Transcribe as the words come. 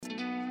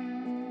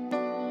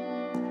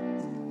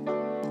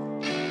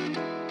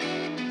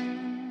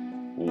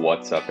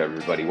What's up,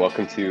 everybody?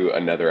 Welcome to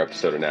another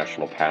episode of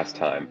National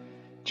Pastime.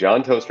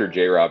 John Toaster,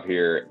 J-Rob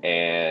here,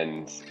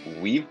 and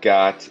we've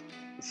got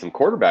some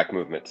quarterback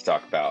movement to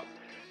talk about.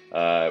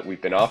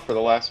 We've been off for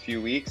the last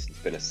few weeks. It's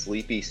been a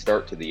sleepy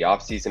start to the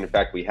offseason. In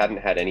fact, we hadn't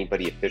had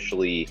anybody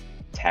officially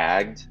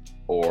tagged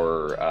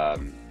or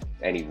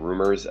any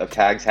rumors of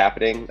tags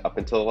happening up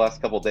until the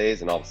last couple of days,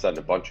 and all of a sudden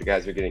a bunch of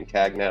guys are getting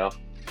tagged now.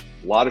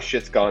 A lot of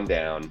shit's gone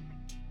down.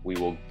 We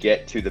will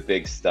get to the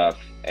big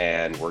stuff,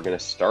 and we're going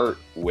to start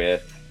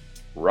with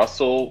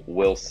Russell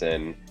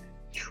Wilson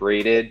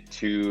traded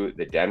to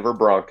the Denver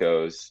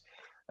Broncos.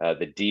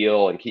 The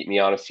deal, and keep me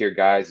honest here,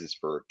 guys, is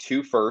for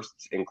 2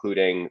 firsts,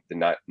 including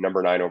the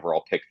number 9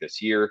 overall pick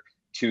this year,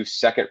 2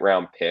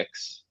 second-round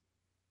picks,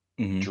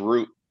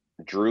 Drew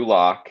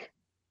Lock,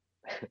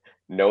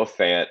 Noah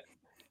Fant,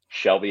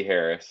 Shelby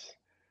Harris.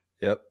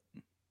 Yep.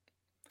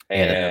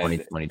 And a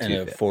 2022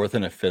 and a 4th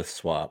and a 5th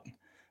swap.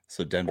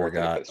 So Denver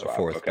got a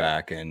 4th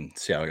back and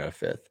Seattle got a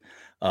 5th.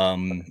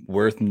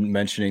 Worth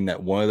mentioning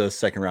that one of those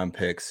second-round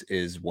picks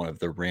is one of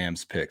the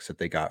Rams picks that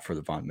they got for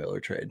the Von Miller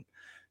trade.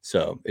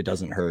 So it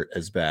doesn't hurt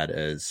as bad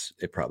as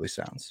it probably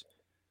sounds.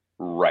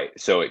 Right.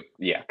 So,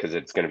 because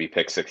it's going to be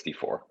pick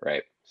 64,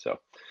 right? So,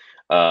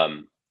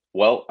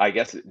 well, I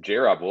guess,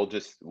 J-Rob,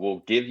 we'll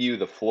give you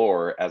the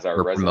floor as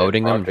our resident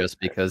promoting him just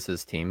because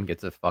his team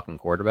gets a fucking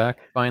quarterback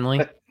finally.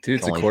 Dude,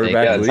 it's a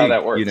quarterback league. That's how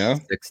that works. You know?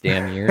 6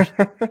 damn years.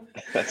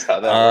 That's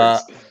how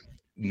that works.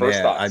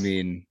 First thoughts. I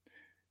mean,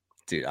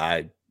 dude,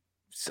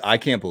 I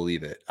can't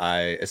believe it.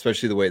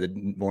 Especially the way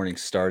the morning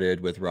started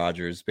with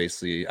Rodgers.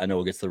 Basically, I know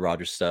we'll get to the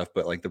Rodgers stuff,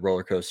 but like the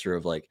roller coaster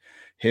of like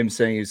him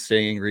saying he's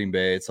staying in Green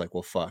Bay. It's like,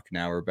 well, fuck,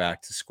 now we're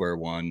back to square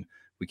one.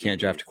 We can't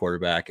draft a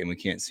quarterback and we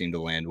can't seem to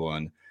land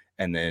one.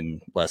 And then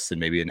less than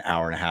maybe an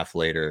hour and a half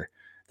later,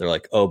 they're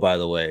like, oh, by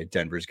the way,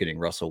 Denver's getting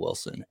Russell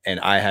Wilson. And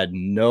I had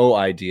no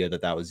idea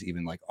that was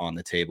even like on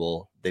the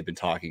table. They've been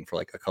talking for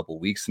like a couple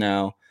weeks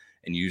now.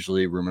 And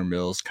usually rumor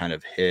mills kind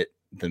of hit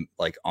the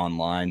like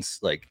online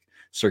like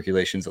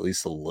circulations at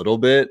least a little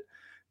bit.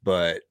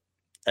 But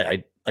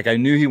I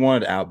knew he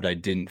wanted out, but I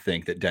didn't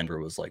think that Denver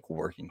was like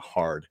working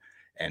hard.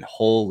 And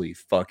holy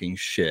fucking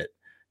shit,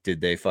 did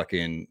they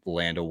fucking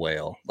land a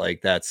whale.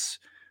 Like that's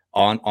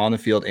on the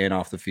field and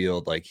off the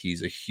field. Like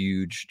he's a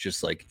huge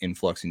just like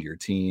influx into your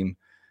team.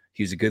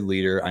 He's a good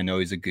leader. I know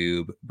he's a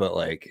goob, but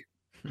like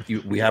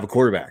we have a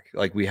quarterback.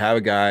 Like we have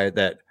a guy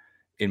that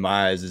in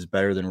my eyes is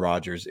better than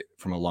Rodgers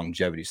from a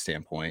longevity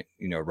standpoint.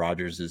 You know,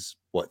 Rodgers is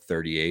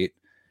 38.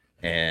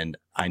 And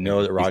I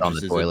know that Rodgers on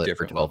the is toilet a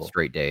different for 12 level.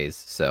 straight days.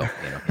 So,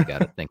 you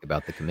got to think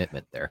about the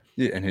commitment there.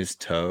 Yeah, and his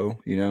toe,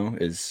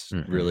 is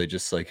really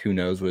just like, who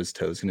knows what his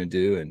toe's going to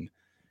do. And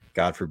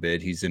God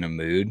forbid he's in a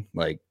mood.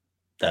 Like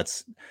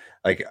that's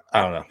like,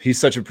 I don't know. He's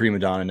such a prima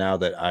donna now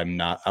that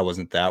I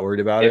wasn't that worried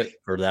about it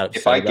or that.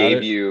 If I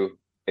gave you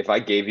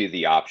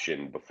the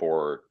option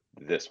before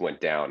this went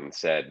down and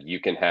said, you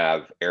can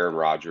have Aaron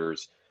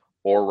Rodgers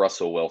or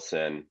Russell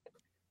Wilson.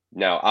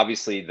 Now,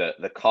 obviously,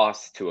 the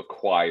cost to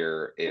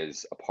acquire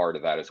is a part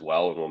of that as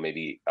well, and we'll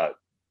maybe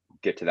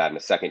get to that in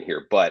a second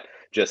here. But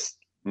just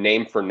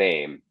name for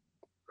name,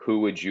 who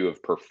would you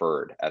have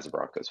preferred as a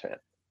Broncos fan?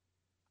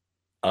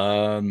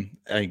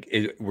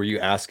 Were you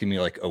asking me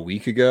like a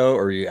week ago,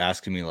 or were you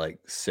asking me like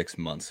 6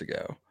 months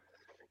ago?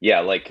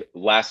 Yeah, like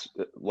last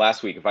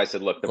week, if I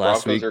said, look, the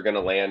Broncos are going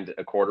to land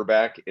a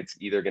quarterback, it's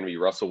either going to be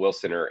Russell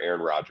Wilson or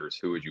Aaron Rodgers.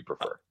 Who would you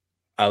prefer?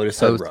 I would have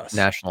said Russ.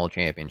 National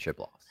championship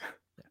loss.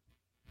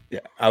 Yeah,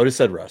 I would have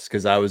said Russ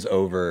because I was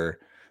over.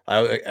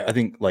 I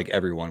think like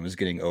everyone was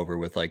getting over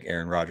with like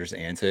Aaron Rodgers'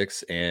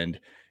 antics, and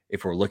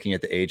if we're looking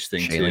at the age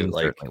thing too,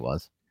 like certainly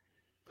was.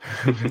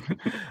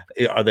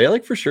 Are they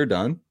like for sure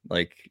done?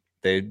 Like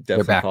they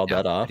definitely called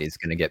that off. He's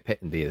going to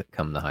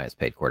become the highest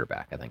paid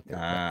quarterback. I think they're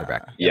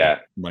back. Yeah,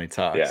 money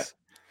talks.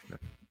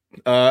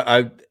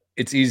 Yeah.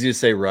 It's easy to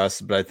say Russ,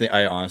 but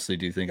I honestly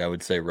do think I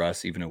would say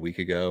Russ even a week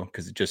ago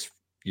because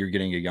you're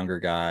getting a younger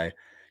guy,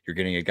 you're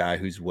getting a guy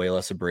who's way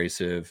less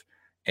abrasive.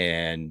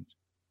 And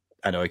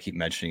I know I keep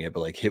mentioning it,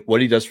 but like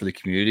what he does for the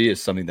community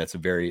is something that's a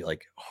very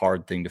like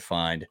hard thing to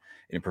find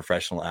in a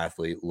professional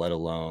athlete, let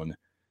alone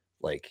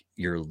like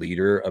your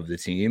leader of the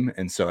team.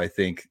 And so I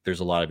think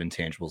there's a lot of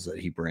intangibles that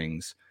he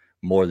brings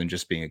more than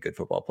just being a good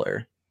football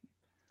player.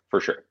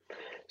 For sure.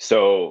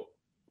 So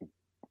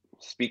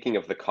speaking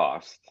of the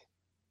cost,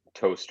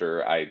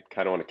 Toaster, I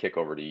kind of want to kick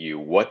over to you.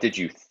 What did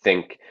you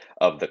think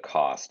of the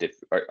cost?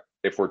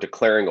 If we're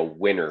declaring a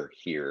winner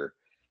here,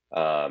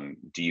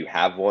 do you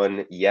have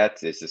one yet?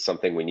 Is this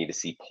something we need to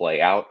see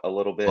play out a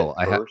little bit? Well,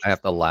 I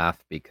have to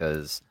laugh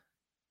because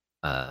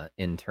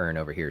intern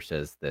over here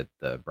says that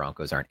the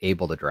Broncos aren't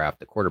able to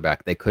draft a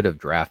quarterback. They could have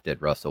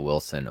drafted Russell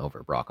Wilson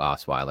over Brock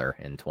Osweiler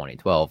in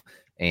 2012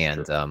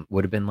 and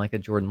would have been like a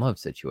Jordan Love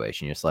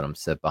situation. You just let him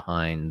sit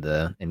behind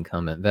the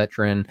incumbent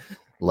veteran,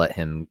 let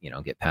him,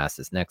 get past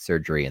his neck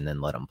surgery and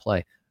then let him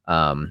play.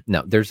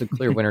 No, there's a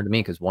clear winner to me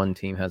because one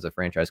team has a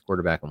franchise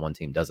quarterback and one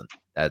team doesn't.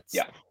 That's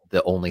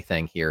the only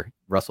thing here.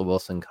 Russell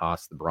Wilson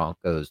cost the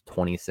Broncos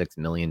 $26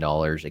 million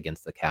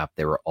against the cap.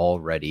 They were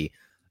already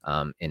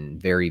in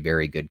very,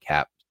 very good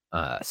cap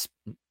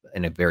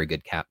in a very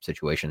good cap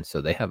situation.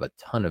 So they have a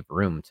ton of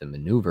room to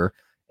maneuver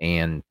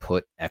and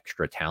put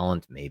extra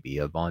talent, maybe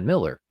a Von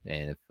Miller.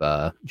 And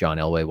if John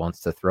Elway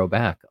wants to throw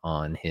back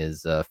on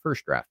his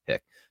first draft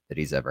pick that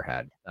he's ever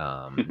had.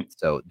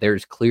 So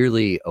there's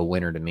clearly a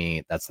winner to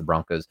me. That's the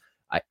Broncos.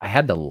 I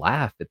had to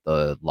laugh at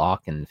the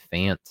Locke and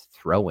Fant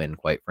throw in,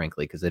 quite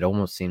frankly, because it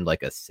almost seemed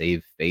like a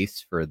save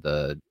face for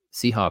the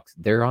Seahawks.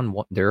 They're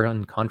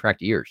on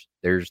contract years.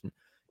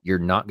 You're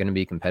not going to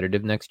be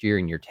competitive next year,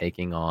 and you're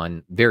taking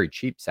on very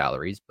cheap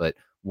salaries. But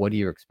what are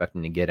you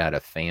expecting to get out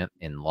of Fant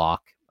and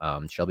Locke?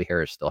 Shelby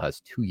Harris still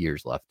has 2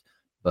 years left,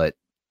 but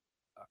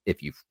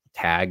if you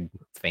tag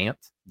Fant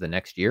the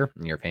next year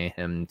and you're paying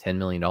him $10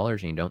 million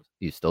and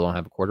you still don't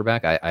have a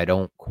quarterback, I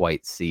don't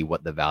quite see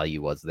what the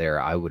value was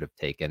there. I would have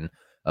taken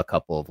a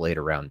couple of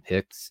later round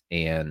picks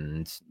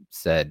and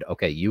said,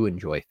 okay, you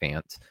enjoy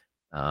Fant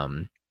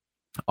on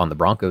the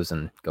Broncos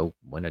and go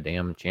win a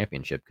damn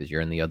championship because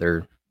you're in the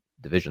other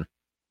division,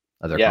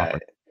 other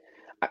conference.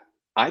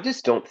 I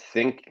just don't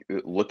think,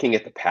 looking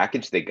at the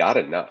package, they got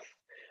enough.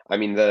 I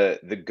mean,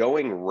 the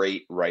going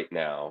rate right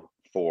now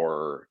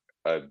for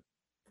a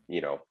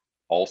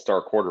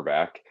all-star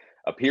quarterback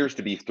appears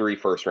to be 3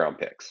 first-round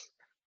picks.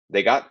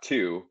 They got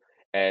 2,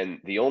 and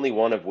the only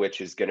one of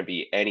which is going to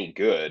be any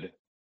good,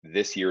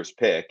 this year's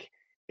pick,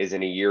 is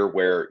in a year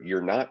where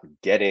you're not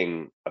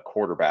getting a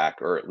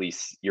quarterback, or at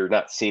least you're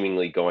not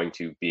seemingly going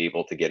to be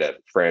able to get a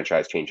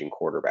franchise-changing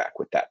quarterback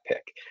with that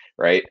pick,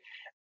 right?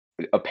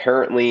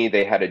 Apparently,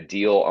 they had a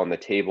deal on the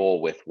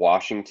table with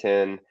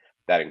Washington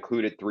that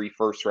included 3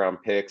 first-round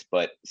picks,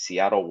 but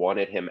Seattle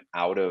wanted him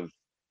out of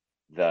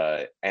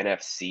the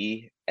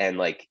NFC. And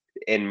like,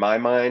 in my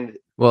mind,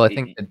 well, I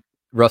think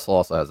Russell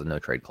also has a no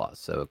trade clause,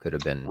 so it could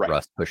have been Right.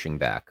 Russ pushing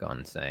back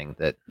on saying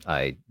that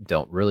I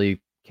don't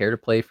really care to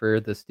play for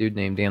this dude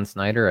named Dan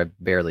Snyder. I've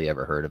barely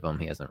ever heard of him.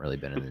 He hasn't really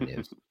been in the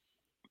news.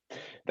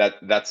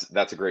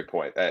 That's a great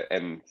point.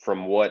 And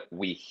from what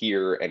we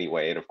hear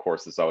anyway, and of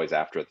course it's always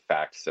after the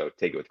fact, so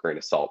take it with a grain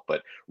of salt,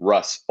 but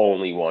Russ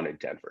only wanted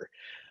Denver.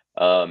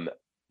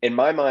 In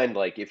my mind,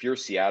 like, if you're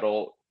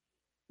Seattle,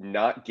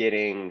 not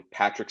getting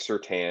Patrick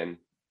Surtain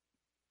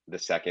the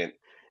second,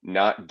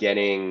 not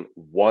getting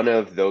one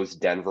of those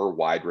Denver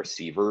wide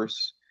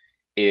receivers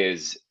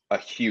is a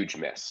huge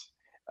miss.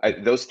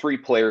 Those 3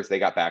 players they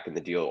got back in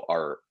the deal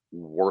are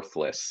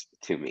worthless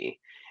to me.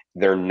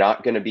 They're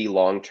not going to be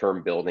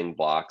long-term building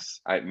blocks.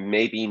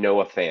 Maybe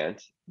Noah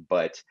Fant,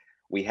 but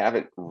we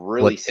haven't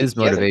really What's his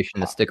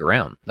motivation to stick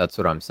around? That's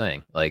what I'm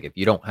saying. Like, if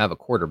you don't have a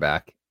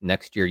quarterback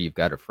next year, you've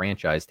got to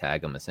franchise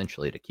tag him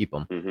essentially to keep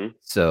him. Mm-hmm.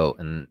 So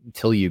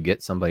until you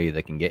get somebody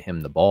that can get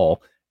him the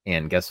ball,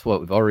 and guess what?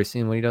 We've already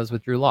seen what he does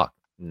with Drew Lock.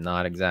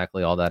 Not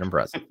exactly all that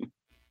impressive.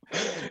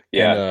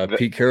 Yeah, and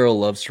Pete Carroll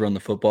loves to run the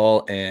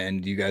football,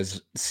 and you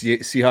guys,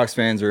 Seahawks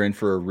fans, are in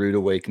for a rude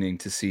awakening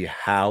to see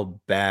how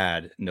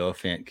bad Noah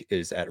Fant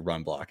is at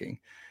run blocking.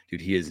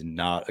 Dude, he is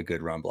not a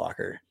good run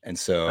blocker, and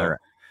so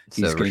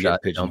he's going to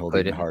get pigeonholed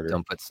even harder.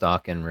 Don't put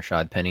stock in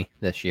Rashad Penny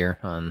this year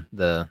on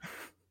the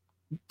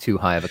too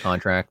high of a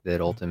contract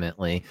that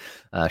ultimately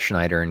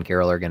Schneider and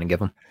Carroll are going to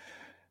give him.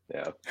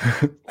 Yeah,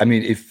 I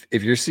mean, if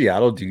you're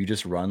Seattle, do you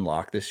just run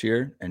Lock this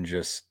year and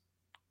just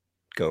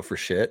go for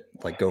shit,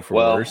 like go for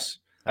worse?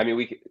 I mean,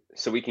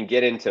 we can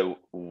get into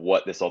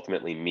what this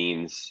ultimately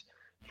means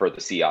for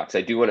the Seahawks.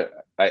 I do want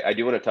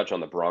to touch on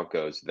the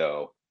Broncos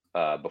though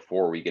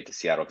before we get to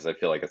Seattle, because I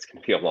feel like it's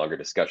going to be a longer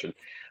discussion.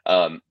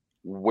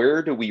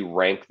 Where do we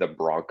rank the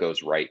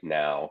Broncos right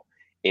now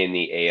in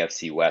the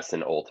AFC West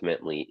and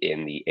ultimately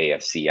in the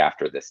AFC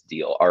after this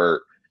deal?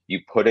 Are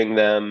you putting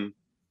them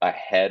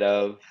ahead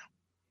of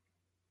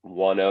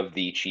one of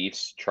the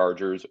Chiefs,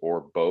 Chargers,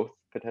 or both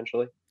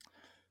potentially?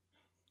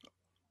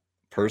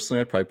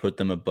 Personally, I'd probably put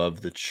them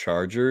above the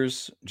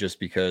Chargers just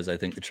because I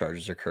think the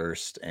Chargers are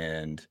cursed.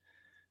 And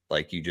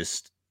like,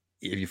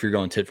 if you're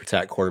going tit for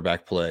tat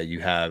quarterback play, you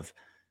have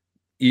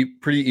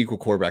pretty equal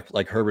quarterback.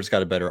 Like, Herbert's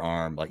got a better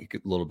arm, like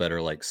a little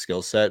better like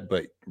skill set,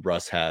 but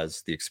Russ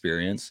has the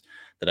experience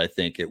that I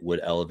think it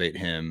would elevate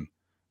him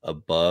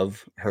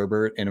above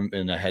Herbert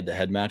in a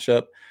head-to-head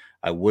matchup.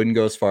 I wouldn't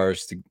go as far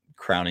as to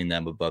crowning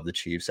them above the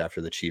Chiefs after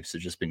the Chiefs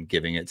have just been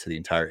giving it to the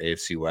entire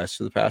AFC West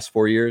for the past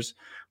 4 years.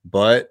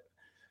 But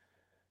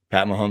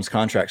Pat Mahomes'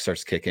 contract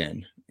starts to kick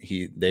in.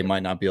 They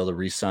might not be able to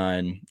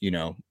re-sign,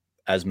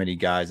 as many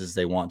guys as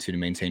they want to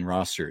maintain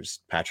rosters.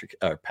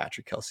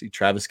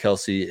 Travis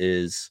Kelce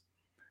is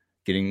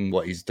getting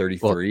he's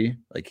 33. Well,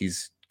 like,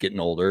 he's getting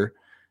older.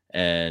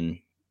 And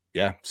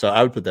yeah, so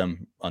I would put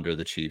them under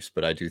the Chiefs,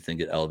 but I do think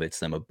it elevates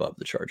them above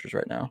the Chargers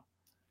right now.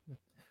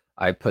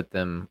 I put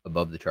them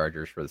above the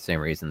Chargers for the same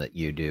reason that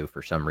you do.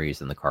 For some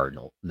reason,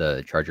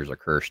 the Chargers are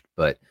cursed,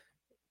 but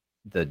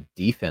the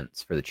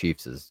defense for the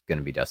Chiefs is going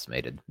to be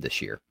decimated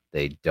this year.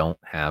 They don't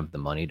have the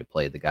money to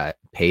pay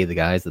the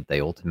guys that they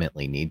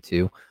ultimately need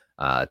to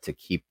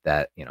keep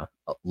that,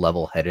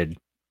 level-headed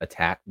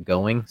attack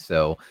going.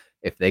 So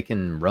if they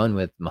can run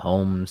with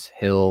Mahomes,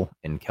 Hill,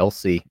 and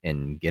Kelce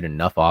and get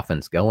enough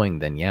offense going,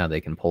 then yeah,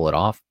 they can pull it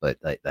off. But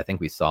I think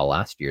we saw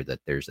last year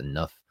that there's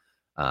enough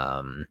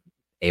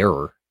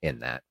error in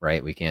that,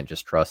 right? We can't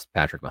just trust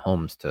Patrick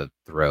Mahomes to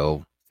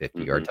throw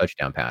 50-yard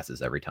touchdown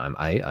passes every time.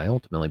 I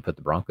ultimately put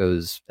the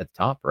Broncos at the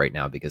top right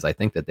now because I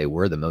think that they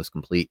were the most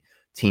complete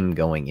team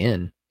going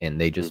in, and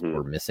they just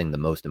were missing the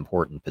most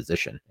important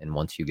position. And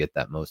once you get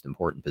that most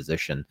important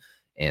position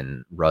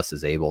and Russ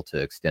is able to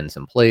extend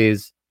some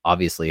plays,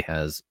 obviously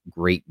has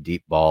great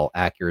deep ball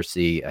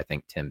accuracy. I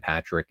think Tim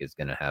Patrick is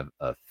going to have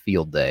a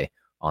field day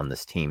on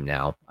this team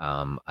now.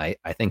 I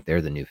think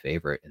they're the new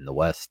favorite in the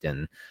West,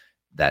 and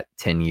that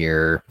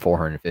 10-year,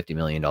 $450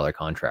 million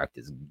contract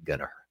is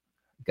gonna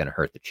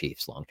hurt the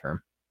Chiefs long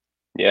term.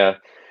 Yeah.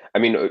 I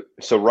mean,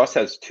 so Russ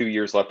has 2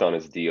 years left on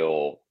his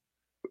deal.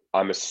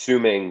 I'm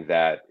assuming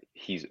that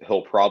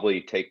he'll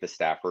probably take the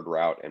Stafford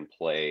route and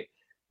play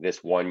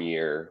this 1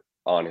 year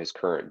on his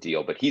current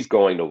deal, but he's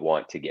going to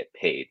want to get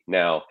paid.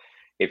 Now,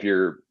 if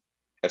you're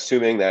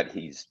assuming that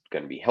he's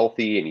going to be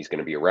healthy and he's going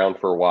to be around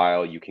for a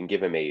while, you can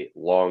give him a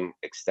long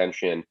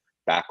extension,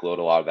 backload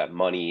a lot of that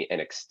money,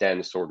 and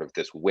extend sort of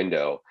this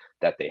window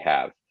that they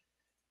have.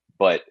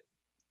 But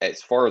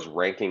as far as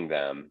ranking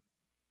them,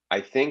 I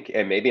think,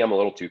 and maybe I'm a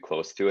little too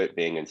close to it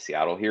being in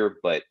Seattle here,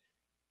 but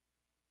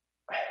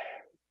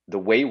the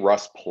way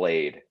Russ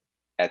played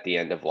at the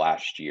end of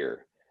last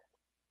year,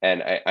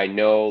 and I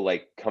know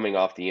like coming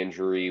off the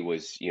injury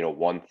was,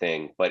 one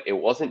thing, but it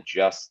wasn't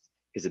just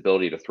his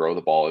ability to throw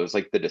the ball. It was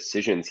like the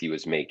decisions he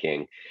was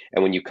making.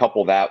 And when you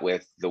couple that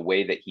with the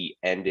way that he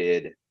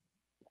ended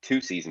 2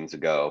 seasons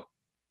ago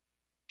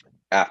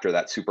after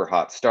that super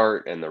hot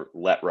start and the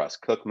let Russ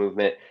cook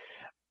movement,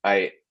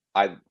 I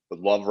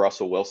love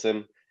Russell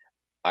Wilson.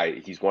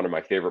 He's one of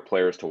my favorite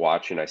players to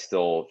watch, and I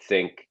still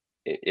think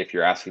if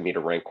you're asking me to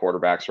rank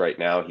quarterbacks right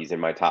now, he's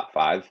in my top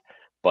 5.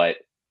 But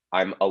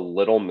I'm a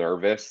little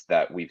nervous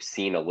that we've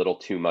seen a little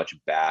too much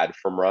bad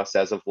from Russ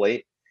as of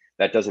late.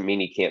 That doesn't mean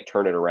he can't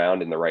turn it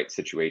around in the right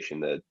situation.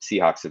 The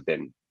Seahawks have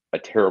been a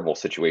terrible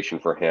situation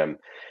for him,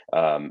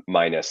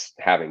 minus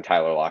having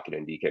Tyler Lockett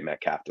and DK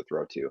Metcalf to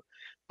throw to.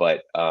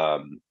 But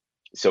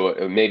so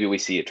maybe we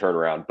see a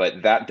turnaround,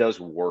 but that does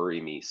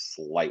worry me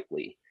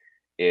slightly.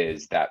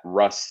 Is that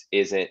Russ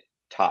isn't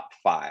top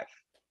 5,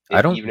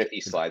 even if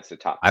he slides to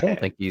top 10. I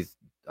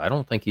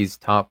don't think he's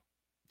top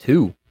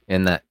 2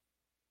 in that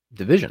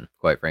division,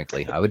 quite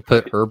frankly. I would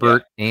put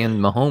Herbert and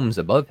Mahomes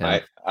above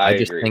him. I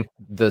just agree. think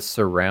the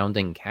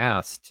surrounding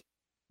cast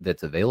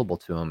that's available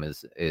to him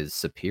is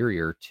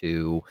superior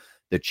to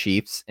the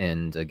Chiefs,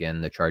 and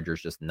again, the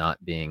Chargers just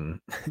not being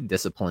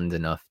disciplined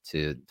enough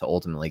to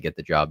ultimately get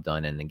the job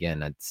done. And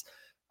again,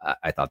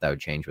 I thought that would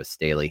change with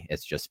Staley.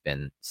 It's just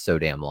been so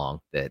damn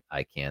long that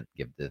I can't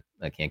give the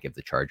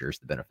Chargers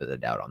the benefit of the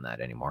doubt on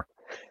that anymore.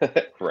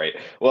 Right.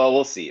 Well,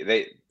 we'll see.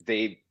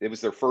 It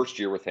was their first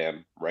year with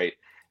him, right?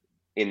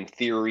 In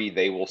theory,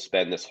 they will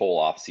spend this whole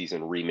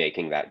offseason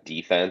remaking that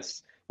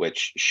defense,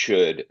 which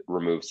should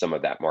remove some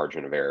of that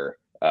margin of error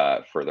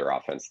for their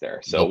offense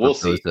there. So we'll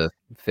see. The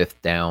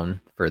 5th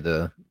down for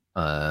the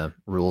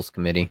rules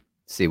committee.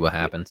 See what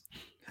happens.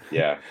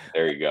 Yeah,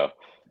 there you go.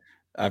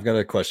 I've got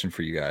a question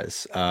for you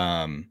guys.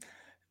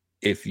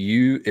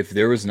 If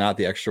there was not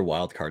the extra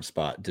wild card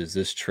spot, does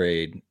this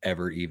trade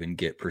ever even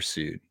get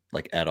pursued,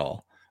 like at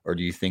all? Or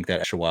do you think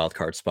that extra wild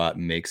card spot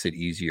makes it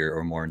easier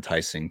or more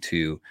enticing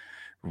to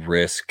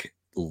risk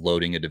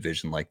loading a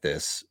division like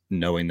this,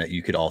 knowing that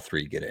you could all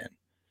 3 get in?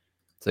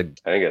 I think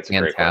that's a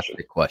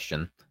fantastic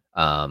question.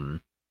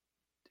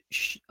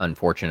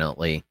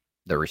 Unfortunately,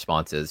 the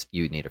response is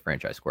you need a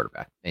franchise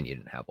quarterback, and you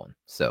didn't have one.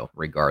 So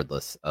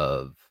regardless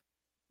of,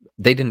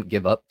 they didn't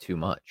give up too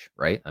much,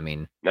 right? I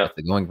mean, if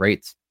the going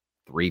rate's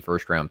 3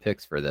 first-round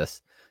picks for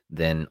this,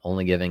 then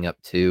only giving up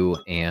 2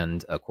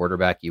 and a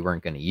quarterback you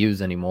weren't going to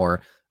use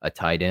anymore, a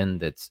tight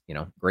end that's,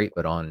 great,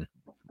 but on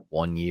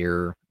 1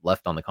 year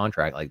left on the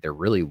contract, like there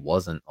really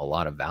wasn't a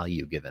lot of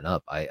value given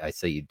up. I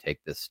say you'd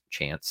take this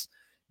chance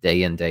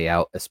day in, day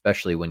out,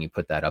 especially when you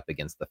put that up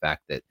against the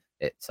fact that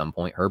at some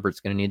point Herbert's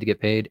going to need to get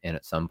paid, and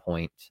at some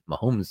point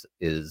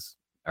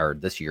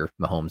this year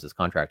Mahomes'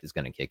 contract is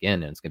going to kick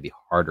in, and it's going to be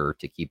harder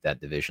to keep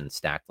that division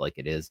stacked like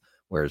it is,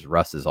 whereas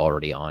Russ is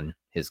already on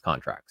his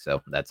contract,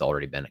 so that's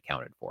already been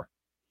accounted for.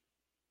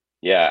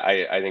 Yeah,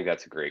 I think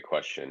that's a great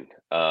question.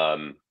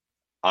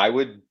 I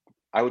would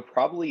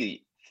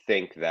probably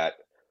think that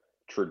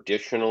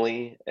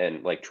traditionally,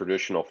 and like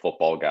traditional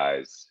football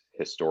guys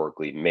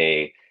historically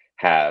may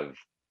have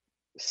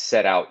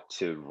set out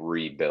to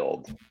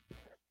rebuild.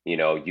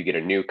 You get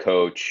a new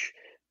coach.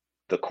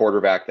 The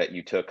quarterback that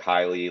you took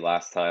highly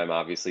last time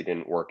obviously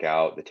didn't work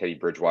out. The Teddy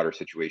Bridgewater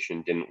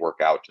situation didn't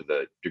work out to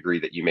the degree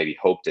that you maybe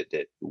hoped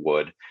it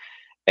would.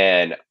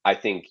 And I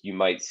think you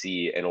might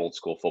see an old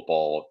school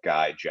football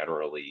guy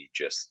generally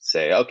just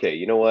say, okay,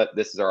 you know what?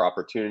 This is our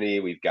opportunity.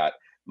 We've got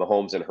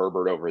Mahomes and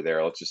Herbert over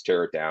there. Let's just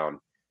tear it down,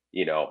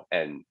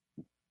 and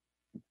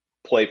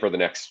play for the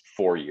next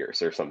 4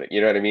 years or something.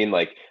 You know what I mean?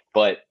 Like,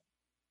 but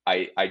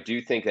I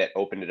do think that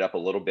opened it up a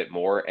little bit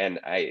more. And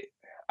I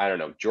don't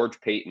know, George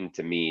Payton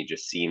to me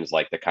just seems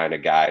like the kind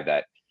of guy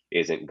that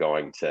isn't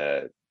going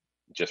to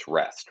just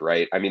rest,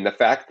 right? I mean, the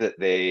fact that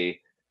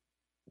they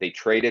they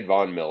traded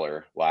Von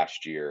Miller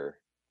last year,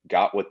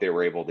 got what they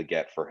were able to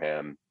get for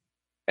him,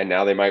 and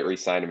now they might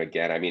re-sign him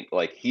again. I mean,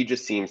 like, he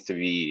just seems to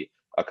be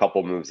a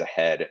couple moves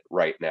ahead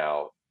right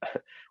now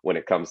when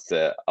it comes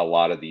to a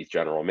lot of these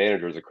general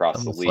managers across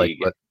the Almost like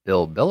league. what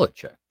Bill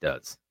Belichick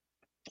does.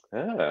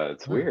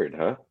 It's Huh. weird,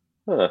 huh?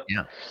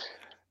 Yeah.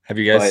 Have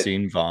you guys But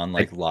seen Vaughn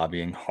like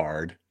lobbying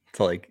hard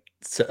to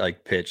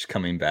like pitch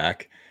coming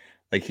back?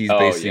 Like he's oh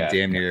basically yeah,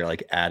 damn near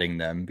like adding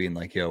them, being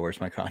like, "Yo, where's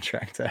my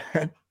contract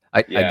at?"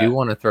 I do yeah,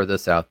 want to throw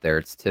this out there.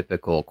 It's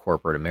typical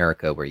corporate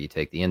America where you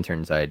take the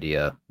intern's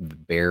idea,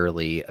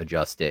 barely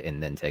adjust it,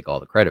 and then take all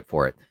the credit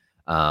for it.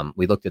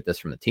 We looked at this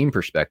from the team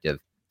perspective.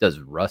 Does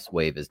Russ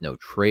waive his no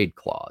trade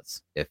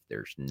clause if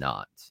there's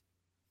not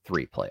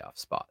 3 playoff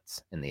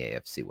spots in the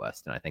AFC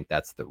West? And I think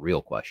that's the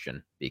real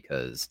question,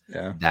 because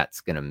Yeah.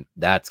 that's gonna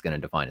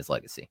define his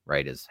legacy,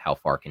 right? Is how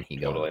far can he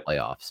go in the totally.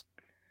 playoffs?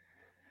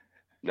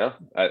 No,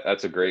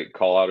 that's a great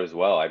call out as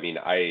well. I mean,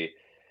 I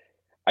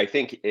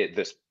think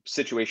this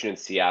situation in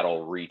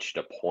Seattle reached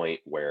a point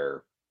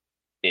where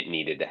it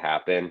needed to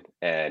happen,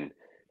 and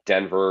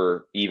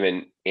Denver,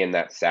 even in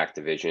that SAC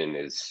division,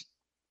 is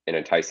an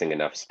enticing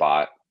enough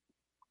spot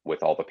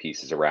with all the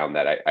pieces around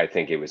that. I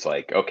think it was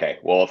like, okay,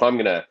 well, if I'm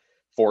gonna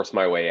force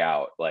my way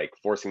out, like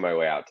forcing my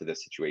way out to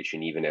this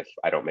situation, even if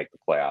I don't make the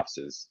playoffs,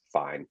 is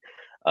fine.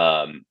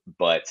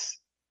 But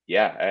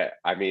yeah,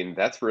 I mean,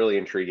 that's really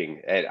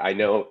intriguing. And I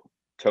know,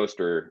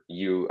 Toaster,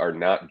 you are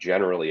not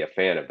generally a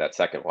fan of that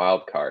second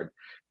wild card,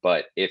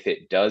 but if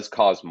it does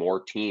cause more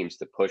teams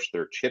to push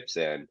their chips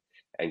in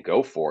and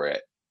go for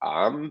it,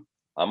 I'm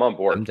on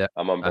board.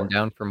 I'm on I'm board.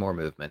 down for more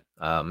movement.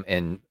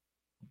 And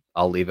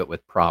I'll leave it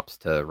with props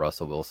to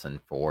Russell Wilson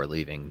for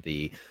leaving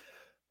the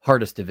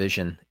hardest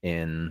division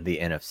in the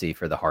NFC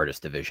for the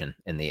hardest division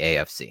in the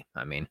AFC.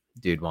 I mean,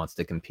 dude wants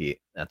to compete.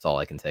 That's all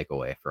I can take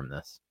away from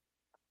this.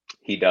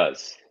 He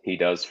does. He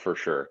does for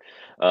sure.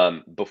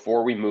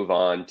 Before we move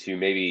on to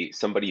maybe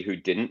somebody who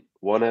didn't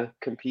want to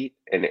compete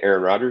and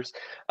Aaron Rodgers,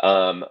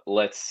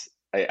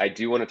 I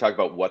do want to talk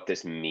about what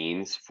this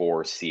means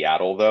for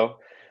Seattle, though.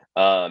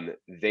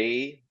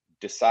 They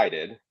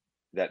decided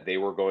that they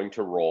were going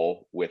to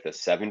roll with a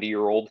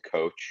 70-year-old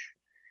coach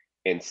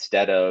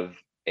instead of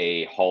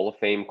a Hall of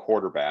Fame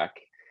quarterback.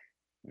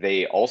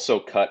 They also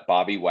cut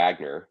Bobby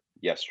Wagner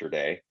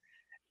yesterday,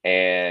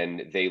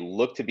 and they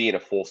look to be in a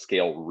full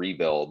scale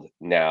rebuild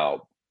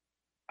now.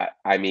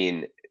 I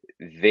mean,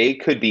 they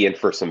could be in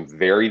for some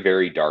very,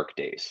 very dark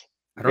days.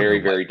 I don't know Very,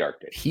 why very dark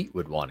days. Pete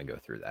would want to go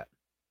through that.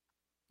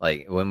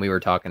 Like when we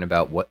were talking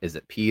about what is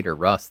it, Pete or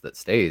Russ that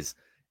stays,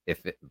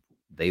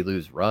 they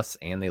lose Russ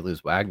and they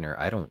lose Wagner,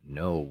 I don't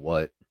know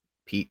what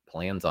Pete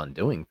plans on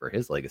doing for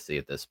his legacy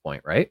at this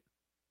point, right?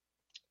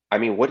 I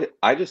mean,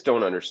 I just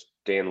don't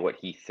understand what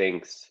he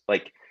thinks.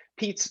 Like,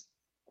 Pete's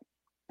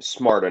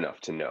smart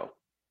enough to know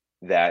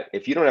that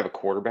if you don't have a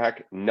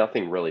quarterback,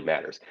 nothing really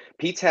matters.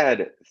 Pete's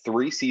had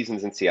 3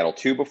 seasons in Seattle,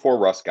 2 before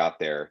Russ got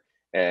there,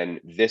 and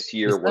this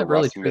year Is where that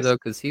really Russ true though? missed.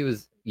 Because he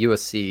was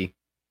USC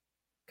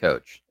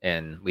coach,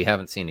 and we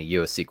haven't seen a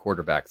USC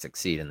quarterback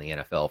succeed in the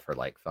NFL for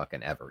like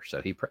fucking ever.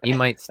 So he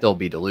might still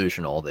be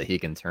delusional that he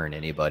can turn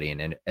anybody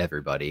and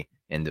everybody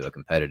into a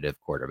competitive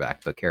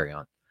quarterback. But carry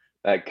on.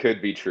 That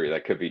could be true.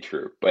 That could be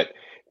true. But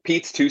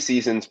Pete's 2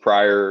 seasons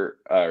prior,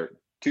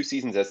 2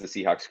 seasons as the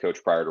Seahawks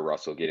coach prior to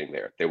Russell getting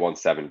there, they won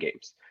 7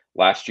 games.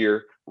 Last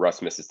year,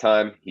 Russ misses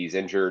time. He's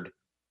injured.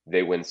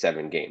 They win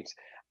 7 games.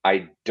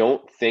 I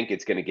don't think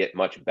it's going to get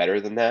much better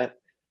than that.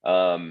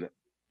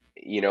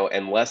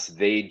 Unless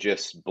they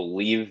just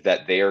believe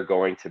that they are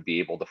going to be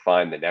able to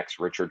find the next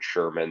Richard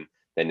Sherman,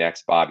 the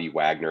next Bobby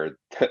Wagner,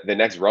 the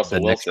next The Russell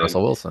next Wilson.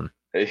 Russell Wilson.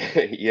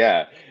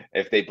 Yeah,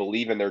 if they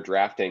believe in their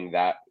drafting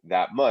that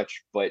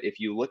much. But if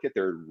you look at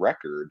their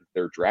record,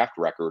 their draft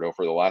record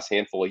over the last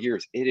handful of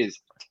years, it is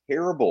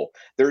terrible.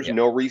 There's Yeah.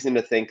 no reason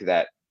to think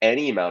that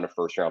any amount of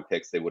first round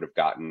picks they would have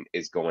gotten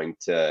is going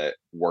to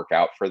work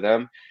out for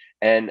them.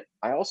 And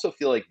I also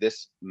feel like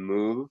this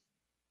move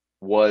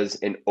was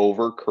an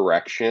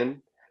overcorrection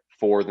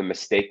for the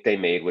mistake they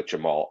made with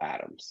Jamal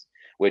Adams,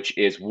 which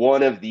is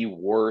one of the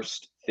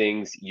worst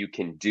things you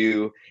can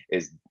do,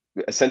 is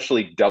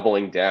essentially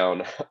doubling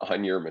down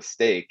on your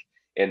mistake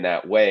in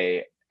that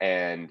way.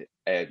 And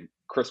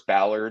Chris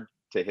Ballard,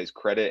 to his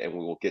credit, and we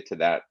will get to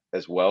that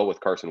as well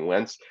with Carson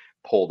Wentz,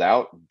 pulled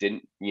out,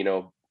 didn't,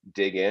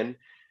 dig in.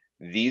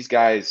 These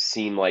guys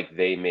seem like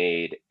they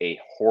made a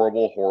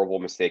horrible, horrible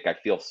mistake. I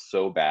feel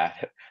so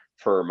bad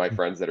for my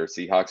friends that are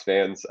Seahawks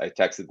fans. I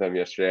texted them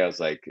yesterday. I was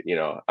like,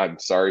 I'm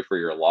sorry for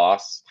your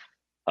loss.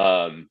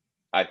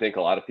 I think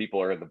a lot of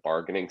people are in the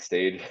bargaining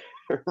stage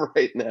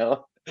right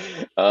now.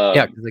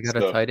 Yeah, because they got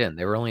a So tight end.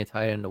 They were only a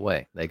tight end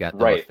away. They got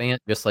Noah right. Fant,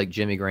 just like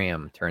Jimmy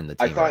Graham turned the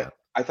I team thought around.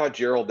 I thought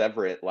Gerald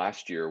Everett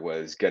last year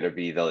was going to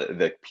be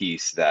the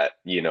piece that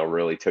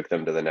really took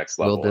them to the next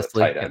Will level at Disley,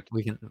 tight yeah, end.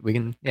 we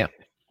can, yeah.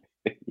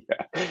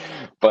 Yeah.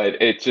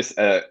 But it's just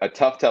a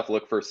tough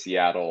look for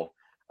Seattle.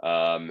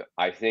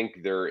 I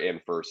think they're in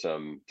for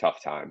some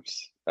tough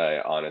times.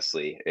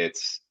 Honestly,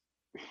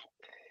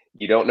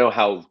 you don't know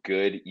how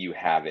good you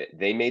have it.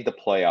 They made the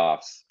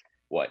playoffs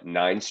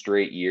 9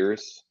 straight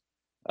years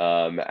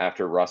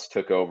after Russ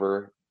took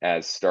over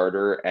as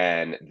starter.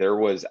 And there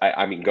was,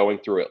 I mean, going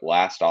through it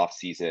last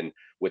offseason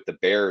with the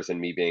Bears and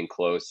me being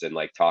close and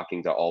like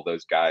talking to all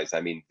those guys,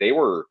 I mean,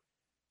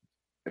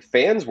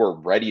 fans were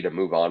ready to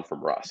move on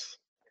from Russ.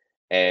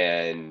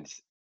 And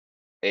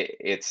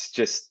it's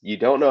just, you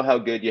don't know how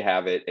good you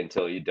have it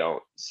until you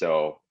don't.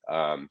 So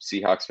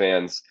Seahawks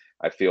fans,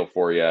 I feel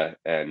for you,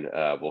 and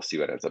we'll see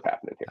what ends up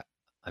happening here.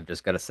 I've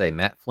just got to say,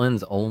 Matt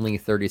Flynn's only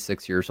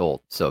 36 years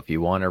old. So if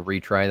you want to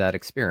retry that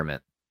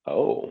experiment,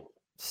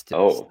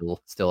 still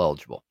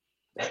eligible.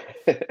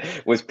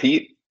 Was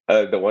Pete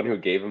the one who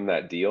gave him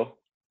that deal?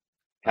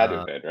 Had to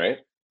have been, right?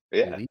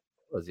 Yeah. It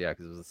was,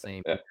 because it was the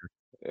same.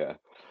 Yeah.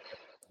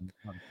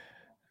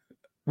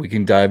 We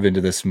can dive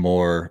into this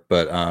more,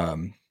 but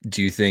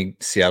do you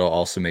think Seattle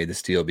also made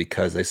this deal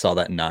because they saw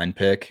that 9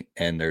 pick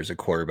and there's a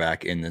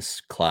quarterback in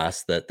this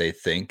class that they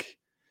think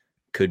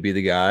could be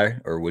the guy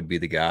or would be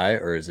the guy,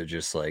 or is it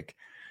just like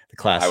the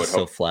class is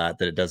so flat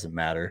that it doesn't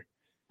matter?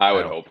 I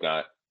would hope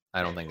not.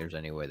 I don't think there's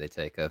any way they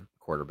take a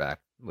quarterback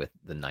with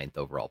the 9th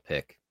overall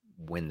pick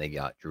when they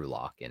got Drew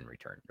Lock in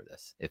return for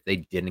this. If they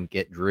didn't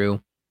get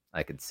Drew,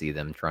 I could see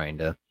them trying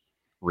to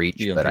reach.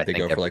 You don't think they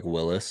go for like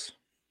Willis?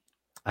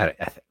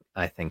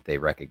 I think they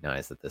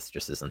recognize that this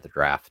just isn't the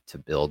draft to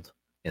build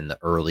in the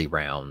early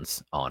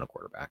rounds on a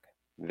quarterback.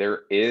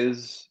 There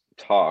is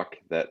talk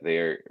that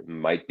they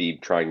might be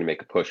trying to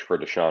make a push for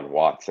Deshaun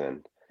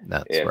Watson.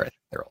 That's where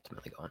they're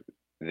ultimately going.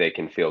 They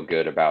can feel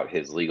good about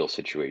his legal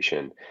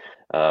situation.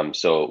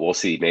 So we'll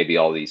see. Maybe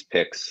all these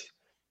picks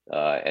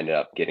ended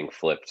up getting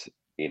flipped,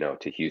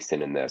 to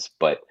Houston in this.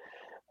 But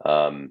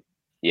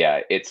yeah,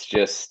 it's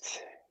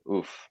just,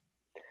 oof.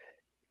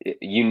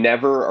 You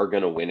never are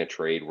going to win a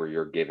trade where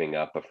you're giving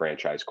up a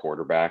franchise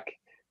quarterback.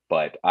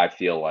 But I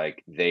feel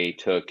like they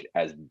took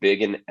as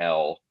big an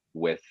L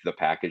with the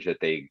package that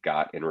they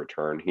got in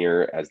return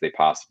here as they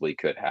possibly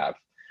could have.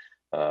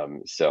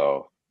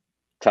 So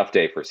tough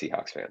day for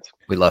Seahawks fans.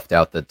 We left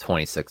out the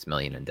 $26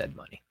 million in dead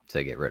money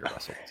to get rid of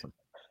Russell Wilson.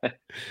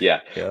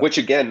 Yeah. Which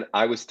again,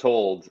 I was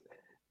told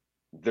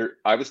 2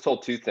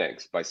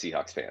 things by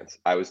Seahawks fans.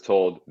 I was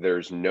told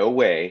there's no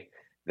way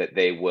that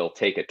they will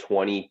take a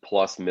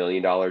 $20+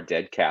 million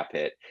dead cap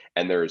hit,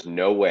 and there is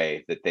no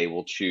way that they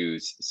will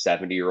choose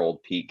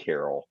 70-year-old Pete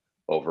Carroll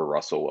over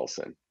Russell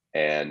Wilson.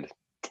 And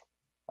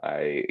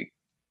I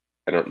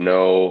don't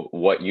know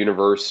what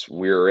universe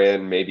we're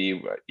in. Maybe,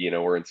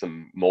 we're in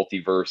some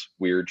multiverse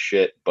weird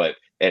shit, but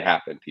it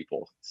happened,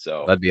 people.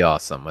 So that'd be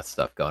awesome with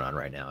stuff going on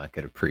right now. I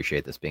could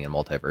appreciate this being a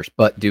multiverse,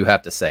 but do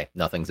have to say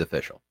nothing's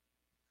official.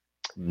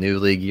 New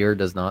league year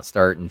does not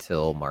start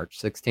until March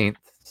 16th,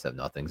 so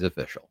nothing's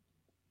official.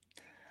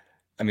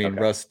 I mean,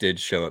 okay. Russ did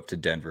show up to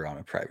Denver on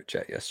a private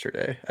jet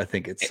yesterday. I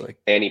think it's like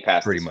and he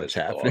passed pretty much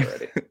happening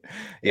already.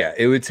 Yeah,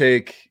 it would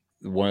take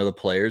one of the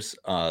players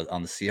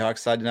on the Seahawks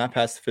side to not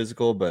pass the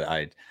physical, but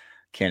I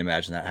can't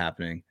imagine that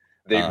happening.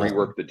 They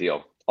reworked the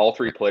deal. All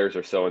 3 players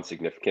are so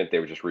insignificant, they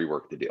would just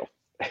rework the deal.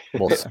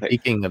 Well,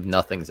 speaking of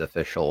nothing's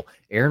official,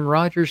 Aaron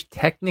Rodgers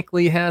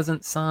technically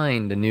hasn't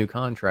signed a new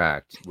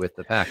contract with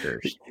the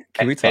Packers.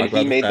 Can we talk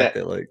about the fact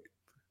that like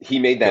he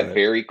made that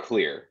very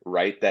clear,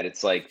 right? That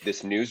it's like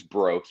this news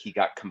broke. He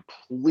got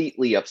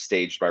completely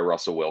upstaged by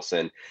Russell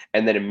Wilson.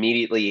 And then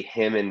immediately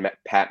him and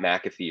Pat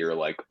McAfee are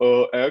like,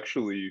 oh,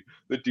 actually,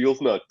 the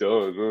deal's not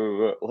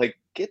done. Like,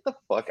 get the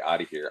fuck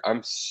out of here.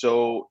 I'm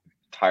so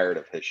tired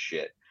of his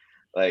shit.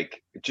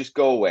 Like, just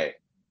go away.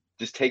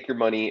 Just take your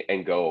money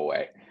and go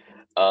away.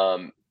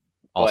 Also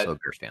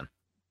Bears fan.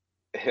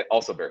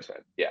 Also Bears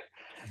fan, yeah.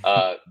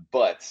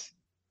 But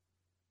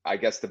I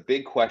guess the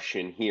big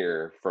question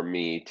here from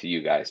me to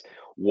you guys,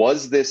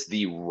 was this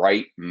the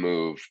right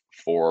move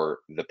for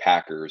the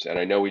Packers? And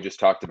I know we just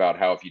talked about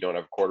how if you don't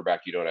have a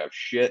quarterback, you don't have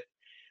shit.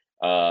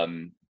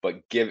 But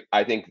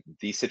I think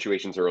these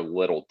situations are a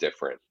little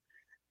different.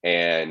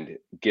 And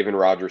given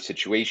Rodgers'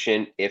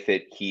 situation,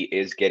 he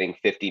is getting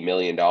 $50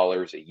 million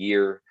a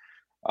year,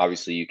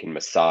 obviously you can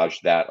massage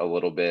that a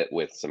little bit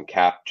with some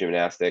cap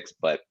gymnastics,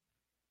 but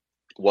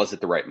was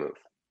it the right move?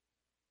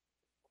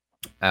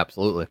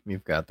 Absolutely.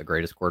 You've got the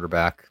greatest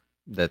quarterback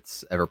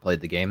that's ever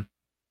played the game.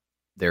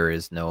 There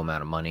is no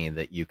amount of money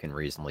that you can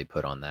reasonably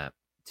put on that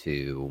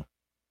to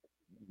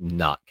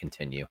not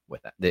continue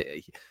with that.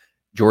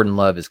 Jordan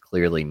Love is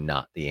clearly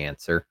not the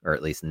answer, or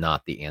at least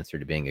not the answer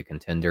to being a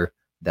contender.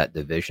 That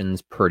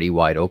division's pretty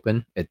wide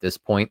open at this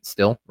point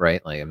still,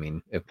 right? Like, I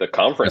mean, if the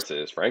conference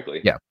is,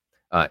 frankly. Yeah.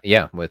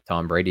 With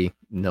Tom Brady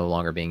no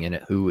longer being in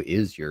it, who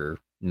is your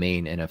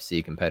main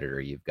NFC competitor?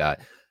 You've got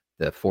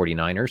the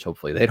 49ers.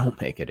 Hopefully they don't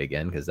make it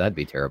again, because that'd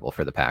be terrible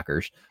for the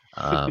Packers.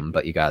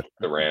 But you got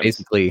the Rams.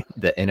 Basically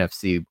the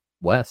NFC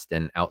West,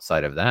 and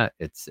outside of that,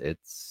 it's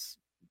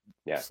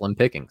slim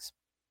pickings.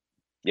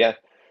 Yeah.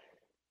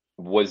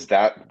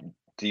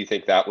 Do you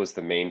think that was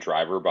the main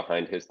driver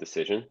behind his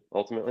decision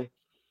ultimately?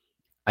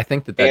 I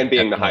think that and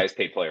being the highest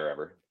paid player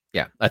ever.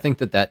 Yeah, I think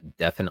that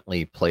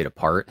definitely played a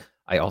part.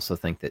 I also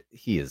think that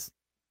he is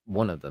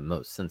one of the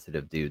most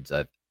sensitive dudes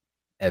I've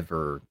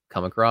ever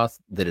come across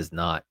that is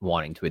not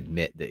wanting to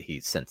admit that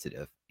he's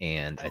sensitive.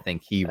 And I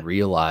think he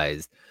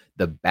realized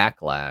the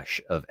backlash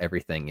of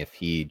everything if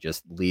he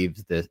just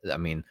leaves this. I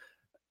mean,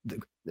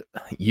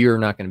 you're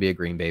not going to be a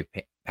Green Bay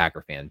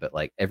Packer fan, but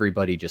like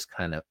everybody just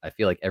kind of, I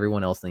feel like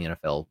everyone else in the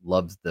NFL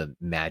loves the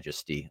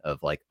majesty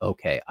of like,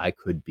 okay, I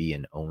could be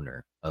an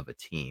owner of a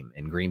team,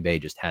 and Green Bay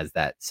just has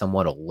that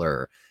somewhat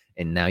allure.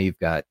 And now you've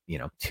got,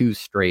 2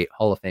 straight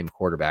Hall of Fame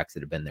quarterbacks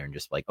that have been there and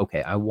just like,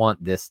 okay, I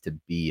want this to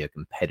be a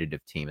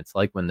competitive team. It's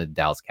like when the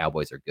Dallas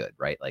Cowboys are good,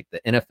 right? Like the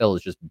NFL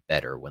is just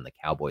better when the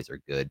Cowboys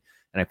are good.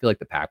 And I feel like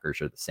the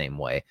Packers are the same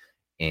way.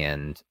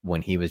 And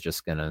when he was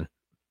just going to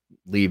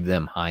leave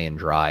them high and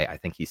dry, I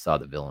think he saw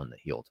the villain that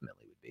he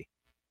ultimately would be.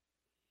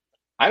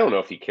 I don't know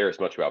if he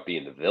cares much about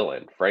being the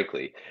villain,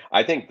 frankly.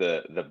 I think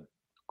the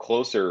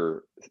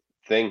closer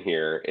thing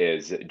here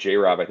is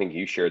J-Rob, I think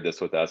you shared this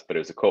with us, but it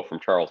was a quote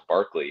from Charles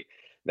Barkley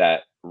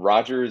that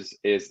Rodgers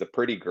is the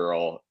pretty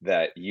girl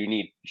that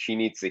she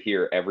needs to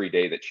hear every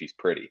day that she's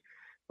pretty.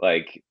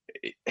 Like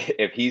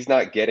if he's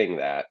not getting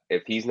that,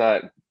 if he's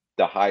not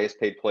the highest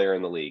paid player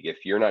in the league,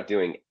 if you're not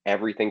doing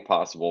everything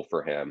possible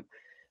for him,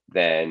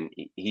 then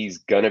he's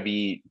going to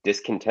be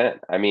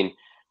discontent. I mean,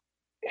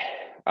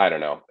 I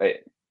don't know.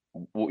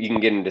 You can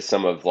get into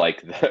some of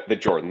like the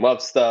Jordan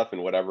Love stuff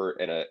and whatever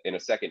in a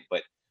second,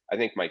 but I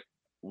think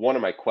one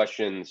of my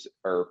questions,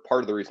 or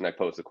part of the reason I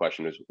posed the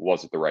question,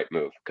 was it the right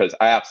move? Because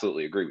I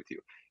absolutely agree with you.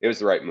 It was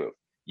the right move.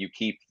 You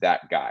keep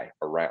that guy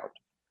around.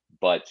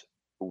 But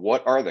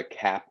what are the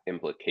cap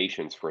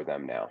implications for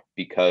them now?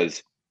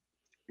 Because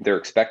they're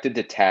expected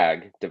to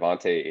tag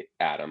Davante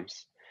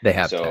Adams. They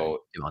have tagged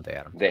Davante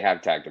Adams. They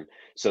have tagged him.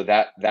 So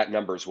that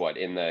number's what,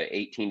 in the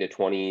 18 to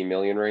 20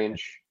 million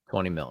range?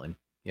 20 million.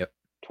 Yep.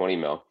 20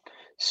 mil.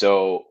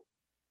 So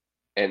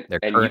and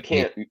you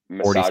can't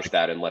massage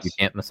that unless you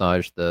can't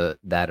massage that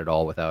at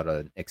all without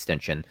an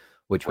extension,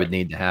 which would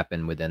need to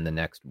happen within the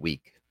next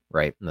week,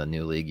 right? The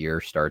new league year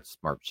starts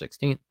March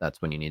 16th.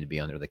 That's when you need to be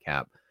under the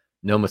cap.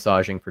 No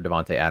massaging for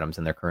Davante Adams,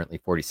 and they're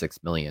currently 46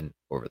 million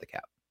over the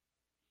cap.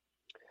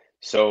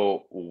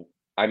 So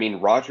I mean,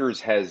 Rodgers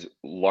has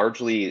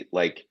largely,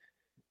 like,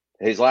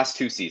 his last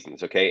 2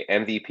 seasons, okay,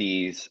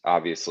 MVPs,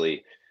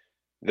 obviously.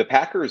 The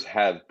Packers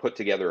have put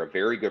together a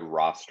very good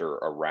roster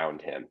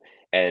around him,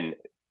 and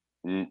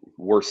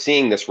we're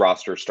seeing this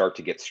roster start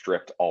to get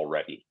stripped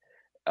already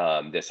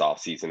this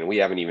offseason, and we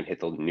haven't even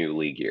hit the new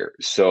league year.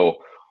 So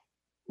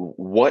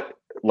what,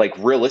 like,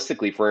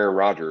 realistically for Aaron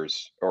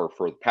Rodgers, or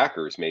for the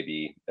Packers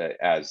maybe,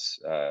 as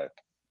a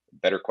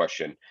better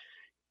question,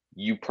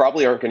 you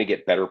probably aren't going to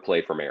get better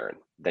play from Aaron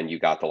than you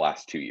got the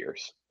last 2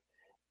 years.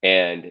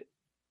 And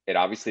it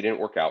obviously didn't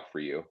work out for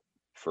you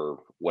for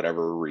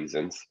whatever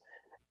reasons.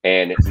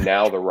 And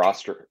now the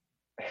roster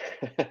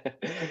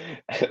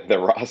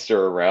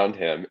around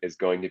him is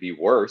going to be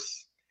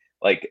worse.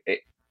 Like,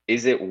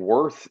 is it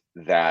worth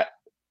that,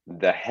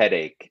 the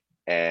headache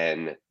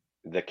and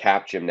the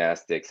cap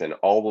gymnastics and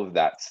all of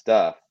that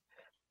stuff,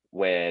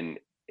 when,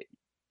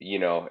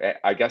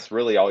 I guess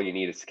really all you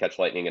need is to catch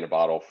lightning in a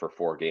bottle for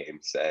 4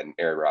 games, and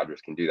Aaron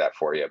Rodgers can do that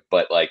for you.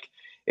 But like,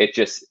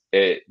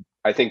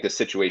 I think the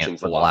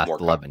situation's a lot more.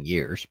 The last 11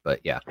 years,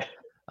 but yeah.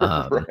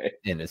 Right.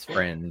 And his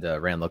friend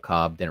Randall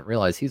Cobb didn't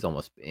realize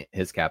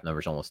his cap number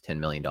is almost $10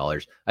 million.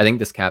 I think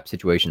this cap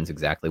situation is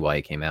exactly why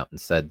he came out and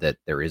said that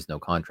there is no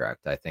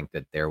contract. I think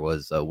that there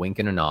was a wink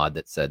and a nod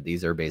that said,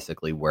 these are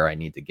basically where I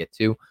need to get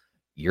to.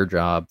 Your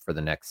job for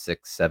the next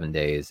 6-7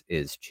 days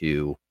is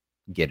to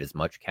get as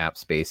much cap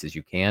space as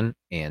you can,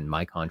 and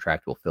my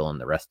contract will fill in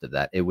the rest of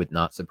that. It would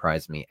not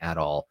surprise me at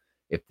all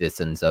if this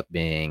ends up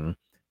being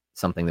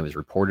something that was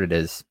reported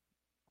as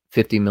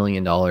 $50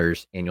 million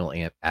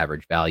annual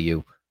average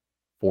value,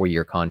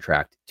 4-year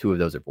contract. 2 of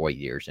those are void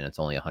years, and it's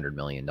only $100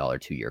 million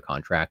 2-year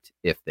contract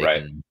if they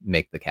can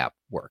make the cap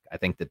work. I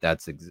think the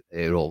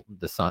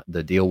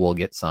deal will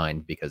get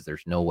signed, because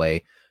there's no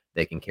way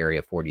they can carry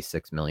a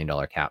 $46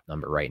 million cap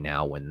number right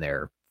now when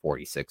they're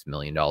 $46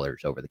 million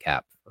over the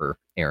cap for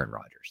Aaron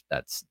Rodgers.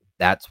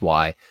 That's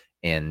why.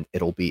 And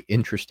it'll be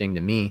interesting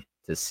to me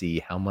to see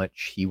how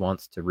much he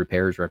wants to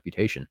repair his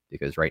reputation,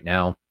 because right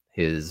now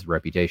his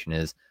reputation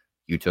is,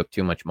 you took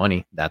too much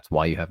money. That's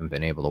why you haven't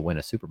been able to win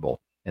a Super Bowl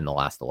in the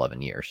last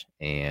 11 years.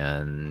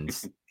 And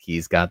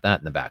he's got that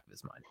in the back of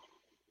his mind.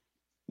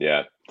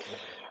 Yeah.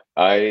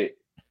 I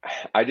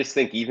just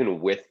think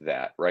even with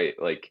that, right?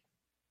 Like,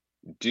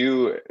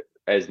 do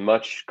as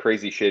much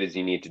crazy shit as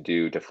you need to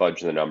do to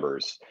fudge the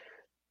numbers.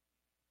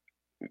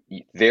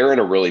 They're in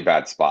a really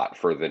bad spot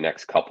for the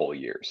next couple of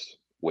years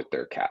with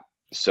their cap.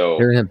 So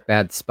they're in a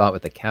bad spot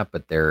with the cap,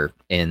 but they're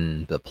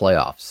in the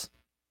playoffs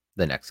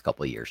the next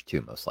couple of years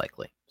too, most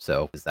likely.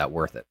 So is that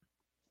worth it?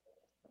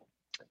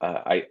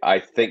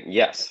 I think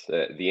yes.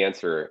 The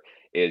answer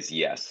is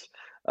yes.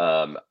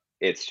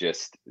 It's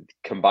just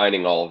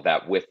combining all of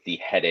that with the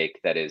headache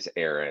that is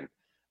Aaron.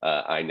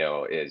 I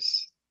know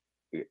is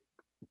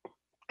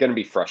going to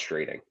be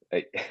frustrating.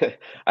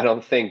 I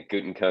don't think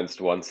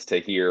Gutekunst wants to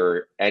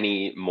hear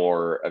any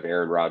more of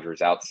Aaron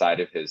Rodgers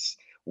outside of his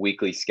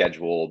weekly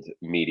scheduled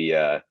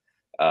media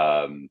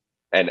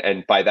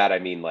And by that I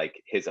mean like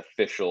his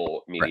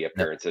official media Right. No,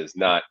 appearances,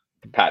 not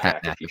Pat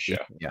Pat McAfee McAfee. show.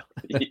 Yeah.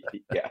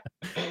 Yeah.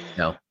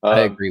 No,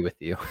 I agree with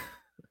you.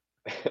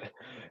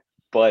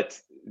 But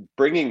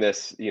bringing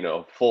this,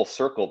 full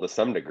circle to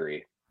some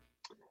degree,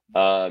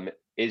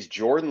 is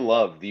Jordan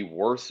Love the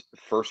worst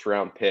first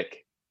round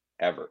pick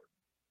ever?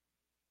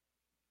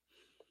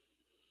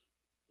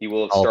 He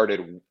will have I'll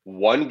started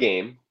one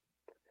game.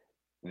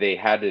 They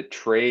had to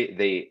trade.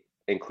 They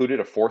included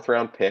a fourth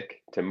round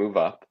pick to move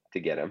up to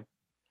get him.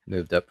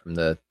 moved up from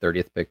the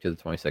 30th pick to the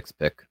 26th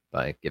pick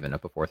by giving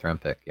up a fourth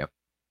round pick. Yep.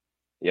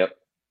 Yep.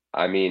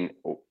 I mean,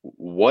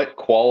 what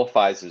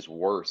qualifies as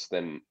worse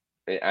than?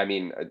 I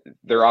mean,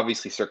 there are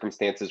obviously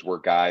circumstances where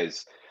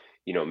guys,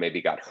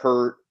 maybe got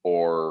hurt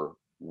or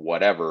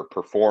whatever,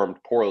 performed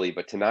poorly,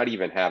 but to not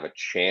even have a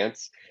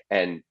chance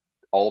and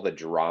all the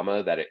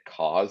drama that it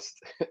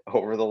caused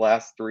over the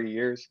last 3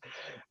 years,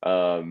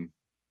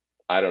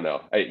 I don't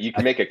know. You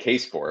can make a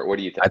case for it. What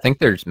do you I think? think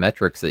there's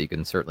metrics that you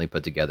can certainly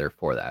put together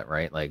for that,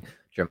 right? Like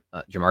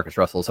Jamarcus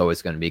Russell is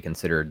always going to be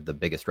considered the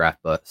biggest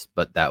draft bust,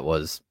 but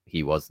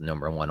he was the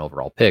number one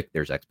overall pick.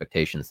 There's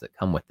expectations that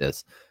come with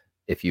this.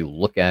 If you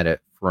look at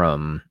it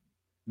from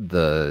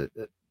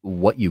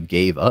what you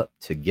gave up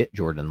to get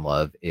Jordan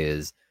Love,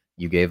 is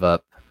you gave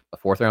up a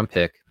fourth round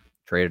pick,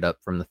 traded up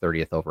from the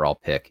 30th overall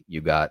pick.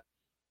 You got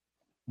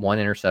one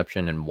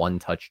interception and one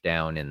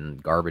touchdown in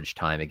garbage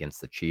time against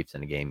the Chiefs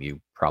in a game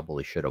you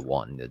probably should have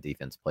won. The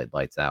defense played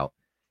lights out.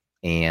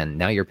 And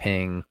now you're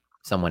paying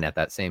someone at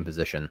that same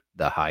position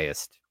the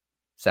highest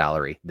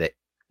salary that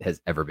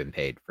has ever been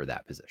paid for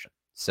that position.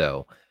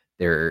 So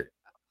in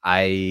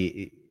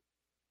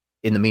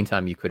the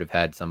meantime, you could have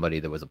had somebody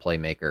that was a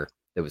playmaker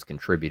that was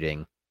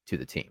contributing to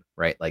the team,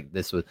 right? Like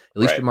this was,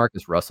 at least Right.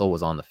 Jamarcus Russell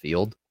was on the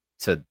field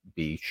to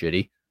be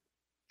shitty.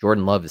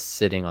 Jordan Love is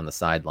sitting on the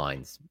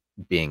sidelines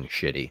being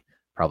shitty,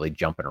 probably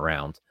jumping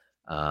around,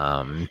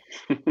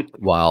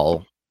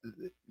 while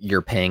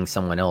you're paying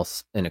someone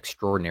else an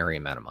extraordinary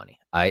amount of money.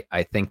 I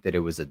think that it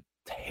was a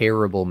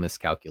terrible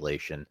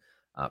miscalculation,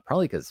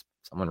 probably because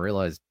someone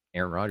realized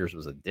Aaron Rodgers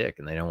was a dick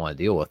and they don't want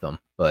to deal with him,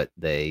 but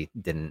they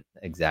didn't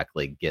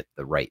exactly get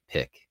the right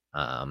pick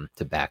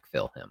to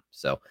backfill him.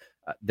 So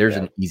there's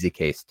Yeah. an easy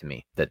case to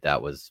me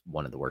that was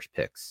one of the worst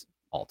picks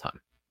all time.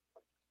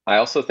 I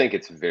also think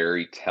it's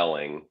very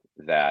telling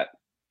that,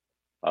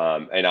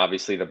 and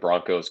obviously the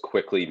Broncos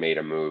quickly made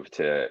a move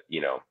to,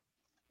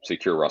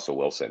 secure Russell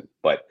Wilson,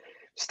 but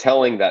it's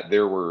telling that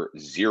there were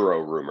zero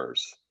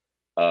rumors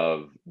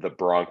of the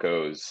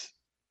Broncos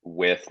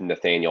with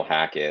Nathaniel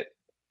Hackett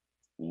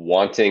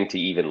wanting to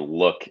even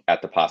look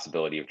at the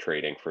possibility of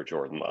trading for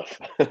Jordan Love.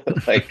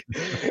 Like,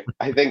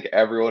 I think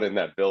everyone in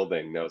that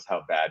building knows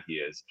how bad he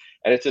is.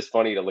 And it's just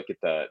funny to look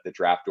at the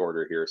draft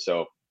order here.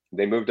 So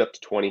they moved up to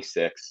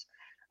 26.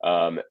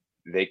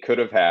 They could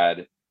have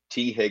had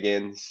T.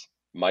 Higgins,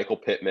 Michael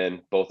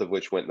Pittman, both of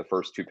which went in the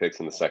first two picks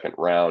in the second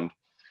round.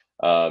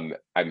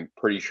 I'm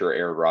pretty sure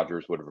Aaron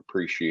Rodgers would have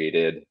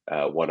appreciated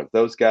one of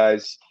those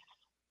guys.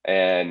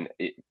 And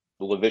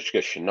Laviska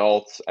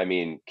Shenault, I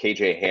mean,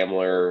 KJ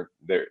Hamler,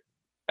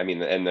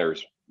 and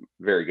there's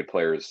very good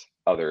players,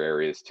 other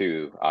areas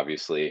too,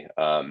 obviously,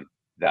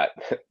 that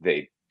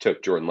they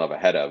took Jordan Love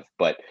ahead of.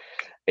 But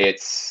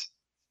it's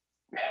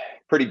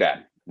pretty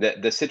bad.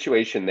 The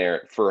situation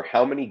there for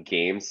how many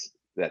games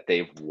that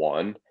they've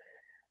won,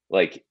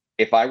 like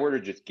if I were to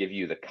just give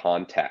you the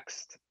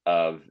context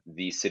of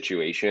these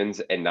situations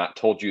and not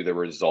told you the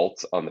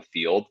results on the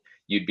field,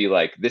 you'd be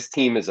like, this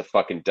team is a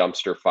fucking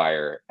dumpster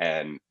fire,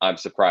 and I'm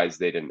surprised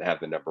they didn't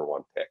have the number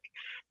one pick.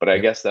 But I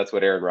Yep. guess that's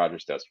what Aaron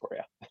Rodgers does for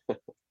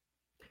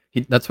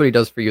you. That's what he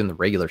does for you in the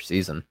regular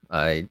season.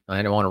 I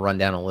don't want to run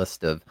down a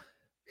list of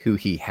who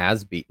he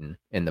has beaten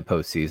in the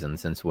postseason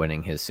since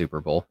winning his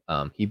Super Bowl.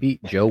 He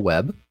beat Joe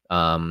Webb.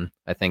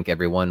 I think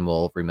everyone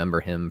will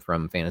remember him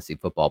from fantasy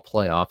football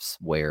playoffs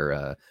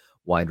where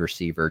wide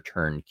receiver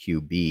turned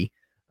QB.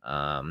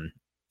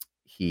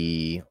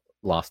 He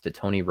lost to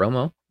Tony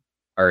Romo,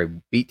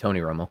 or beat Tony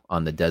Romo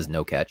on the Des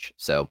no catch.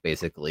 So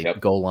basically, Yep.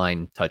 goal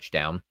line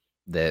touchdown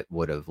that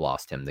would have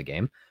lost him the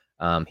game.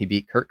 He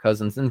beat Kirk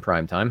Cousins in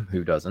primetime.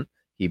 Who doesn't?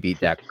 He beat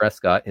Dak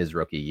Prescott his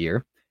rookie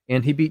year.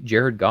 And he beat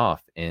Jared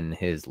Goff in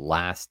his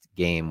last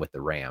game with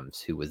the Rams,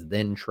 who was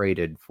then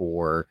traded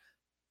for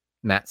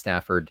Matt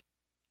Stafford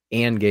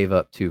and gave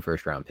up 2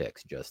 first-round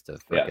picks just to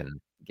freaking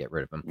get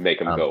rid of him.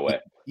 Make him go away.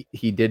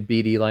 He did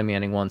beat Eli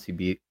Manning once. He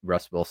beat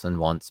Russ Wilson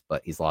once,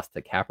 but he's lost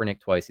to Kaepernick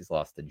twice. He's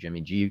lost to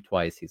Jimmy G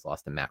twice. He's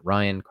lost to Matt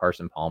Ryan,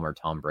 Carson Palmer,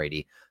 Tom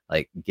Brady.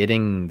 Like,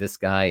 getting this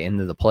guy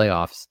into the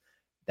playoffs,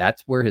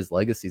 that's where his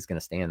legacy is going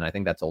to stand. And I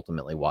think that's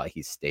ultimately why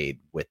he stayed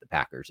with the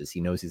Packers, is he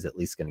knows he's at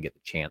least going to get the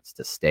chance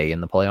to stay in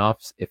the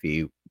playoffs if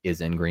he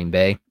is in Green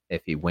Bay.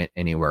 If he went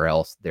anywhere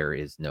else, there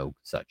is no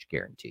such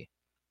guarantee.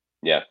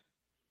 Yeah.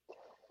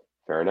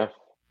 Fair enough.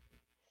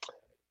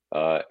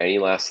 Any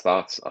last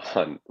thoughts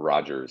on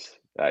Rodgers?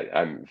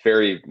 I'm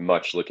very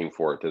much looking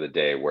forward to the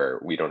day where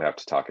we don't have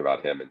to talk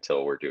about him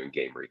until we're doing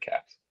game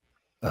recaps.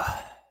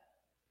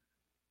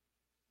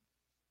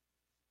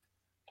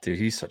 Dude,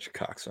 he's such a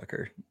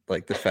cocksucker.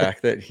 Like the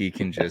fact that he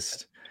can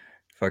just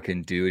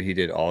fucking do what he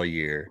did all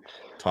year,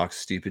 talk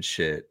stupid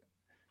shit,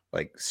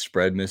 like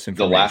spread The Last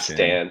misinformation.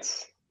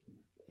 Dance.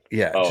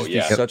 Yeah, Oh, just be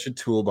yeah. such a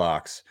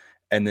toolbox,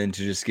 and then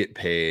to just get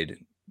paid.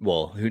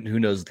 Well, who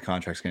knows what the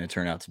contract's going to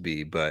turn out to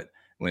be, but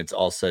when it's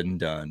all said and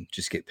done,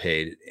 just get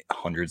paid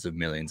hundreds of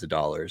millions of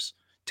dollars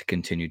to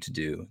continue to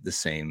do the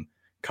same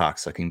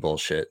cocksucking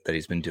bullshit that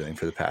he's been doing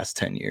for the past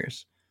 10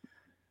 years.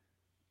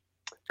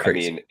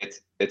 Crazy. I mean,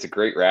 it's a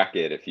great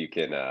racket if you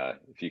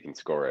can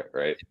score it,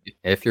 right?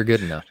 If you're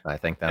good enough. I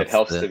think that's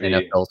helps the to be-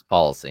 NFL's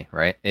policy,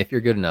 right? If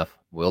you're good enough,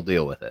 we'll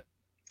deal with it.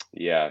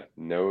 Yeah,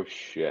 no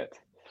shit.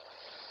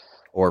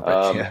 Or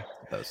bet you, Yeah.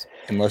 I suppose.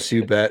 Unless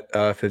you bet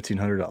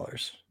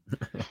 $1,500.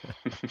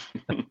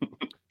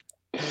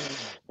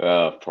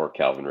 Oh, poor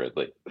Calvin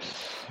Ridley.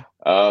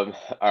 All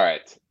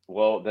right.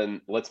 Well,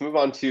 then let's move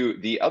on to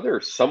the other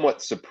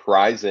somewhat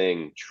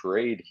surprising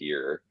trade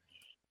here.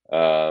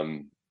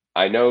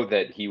 I know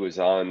that he was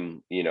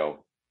on,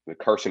 the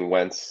Carson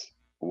Wentz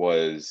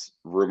was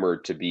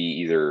rumored to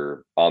be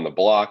either on the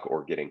block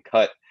or getting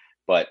cut,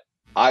 but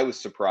I was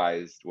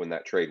surprised when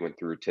that trade went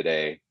through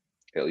today,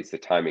 at least the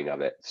timing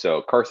of it.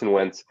 So Carson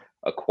Wentz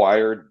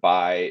acquired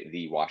by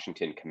the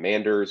Washington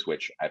Commanders,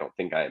 which I don't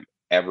think I'm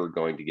ever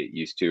going to get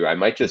used to. I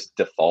might just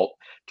default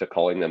to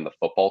calling them the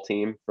football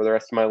team for the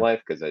rest of my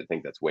life because I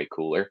think that's way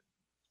cooler.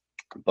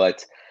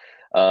 But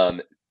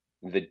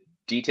the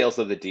details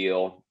of the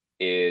deal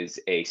is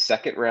a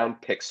second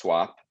round pick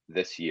swap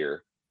this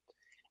year,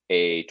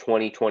 a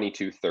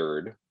 2022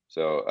 third,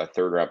 so a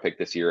third round pick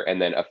this year,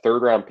 and then a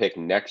third round pick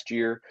next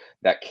year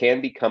that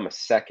can become a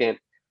second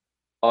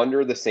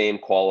under the same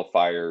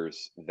qualifiers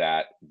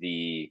that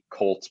the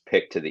Colts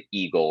pick to the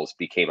Eagles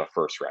became a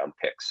first round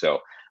pick. So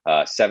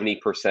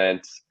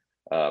 70%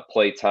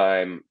 play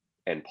time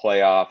and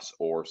playoffs,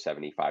 or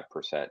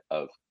 75%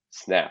 of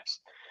snaps.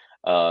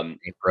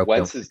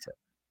 Wentz is,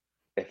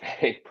 if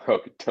it ain't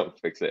broke, don't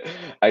fix it.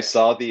 I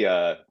saw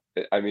the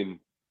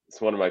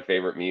it's one of my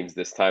favorite memes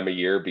this time of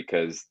year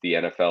because the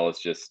NFL is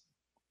just,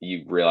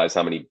 you realize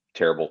how many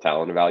terrible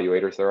talent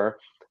evaluators there are.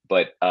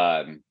 But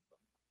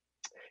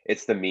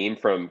it's the meme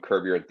from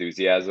Curb Your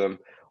Enthusiasm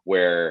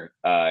where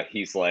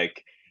he's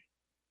like,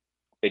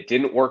 it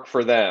didn't work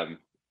for them,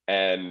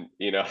 and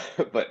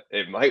but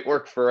it might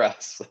work for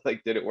us.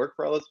 Like, did it work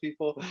for all those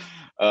people?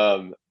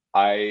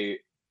 I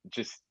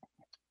just,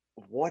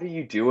 what are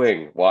you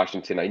doing,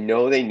 Washington? I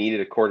know they needed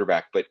a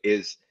quarterback, but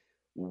is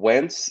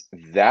Wentz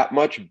that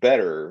much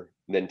better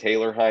than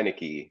Taylor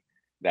Heineke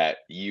that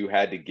you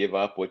had to give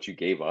up what you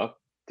gave up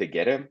to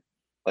get him?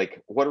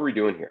 Like, what are we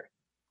doing here?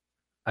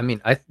 I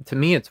mean, to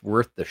me, it's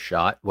worth the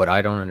shot. What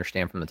I don't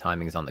understand from the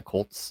timing is on the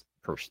Colts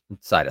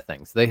side of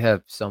things. They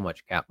have so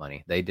much cap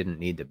money. They didn't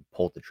need to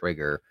pull the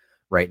trigger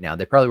right now.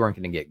 They probably weren't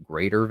going to get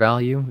greater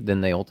value than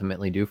they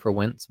ultimately do for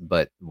Wentz,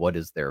 but what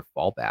is their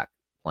fallback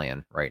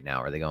plan right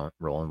now? Are they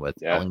rolling with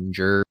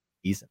Ellinger?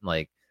 He's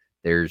like,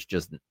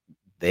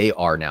 they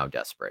are now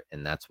desperate,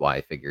 and that's why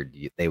I figured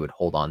they would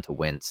hold on to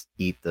Wentz,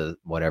 eat the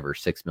whatever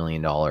 $6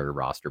 million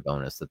roster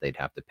bonus that they'd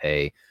have to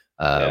pay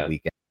a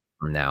weekend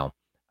from now.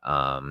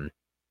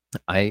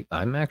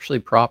 I'm actually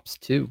props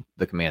to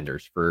the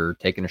Commanders for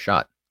taking a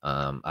shot.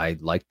 I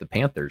like the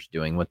Panthers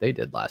doing what they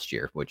did last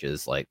year, which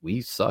is like,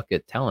 we suck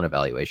at talent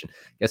evaluation.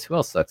 Guess who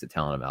else sucks at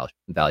talent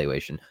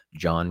evaluation?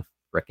 John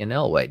frickin'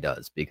 Elway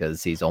does,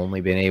 because he's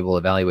only been able to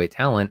evaluate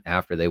talent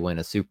after they win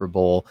a Super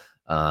Bowl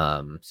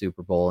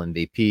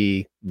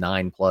MVP,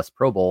 9+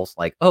 Pro Bowls.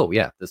 Like, oh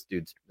yeah, this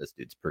dude's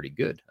pretty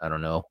good. I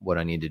don't know what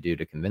I need to do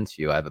to convince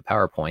you. I have a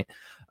PowerPoint.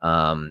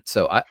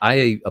 So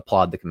I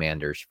applaud the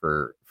Commanders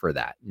for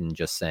that, and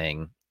just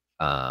saying,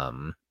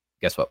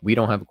 guess what? We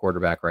don't have a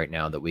quarterback right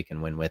now that we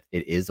can win with.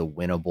 It is a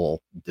winnable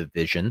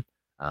division.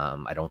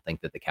 I don't think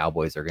that the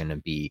Cowboys are going to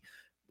be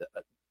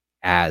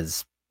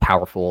as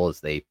powerful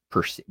as they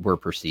were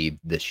perceived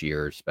this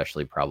year,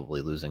 especially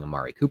probably losing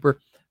Amari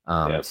Cooper.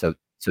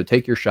 So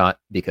take your shot,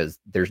 because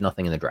there's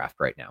nothing in the draft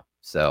right now.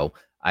 So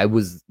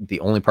the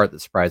only part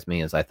that surprised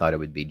me is I thought it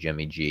would be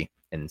Jimmy G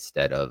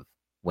instead of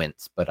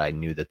Wentz, but I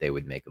knew that they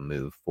would make a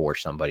move for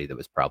somebody that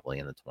was probably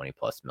in the $20+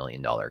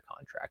 million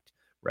contract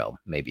realm,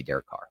 maybe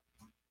Derek Carr.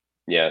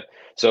 Yeah.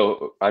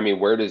 So, I mean,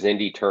 where does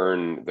Indy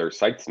turn their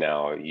sights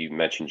now? You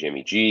mentioned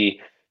Jimmy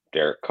G,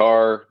 Derek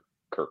Carr,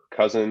 Kirk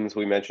Cousins,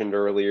 we mentioned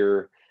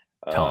earlier.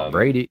 Tom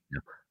Brady.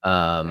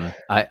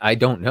 I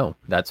don't know.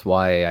 That's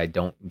why I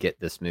don't get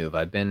this move.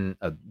 I've been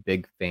a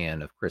big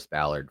fan of Chris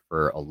Ballard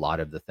for a lot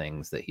of the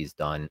things that he's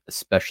done,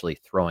 especially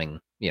throwing,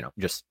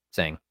 just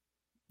saying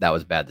that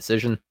was a bad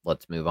decision.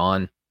 Let's move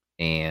on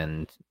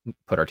and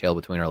put our tail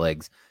between our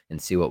legs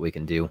and see what we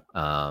can do.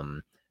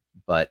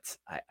 But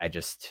I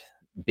just,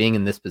 being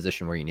in this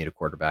position where you need a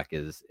quarterback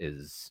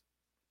is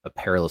a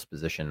perilous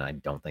position. I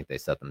don't think they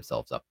set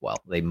themselves up well.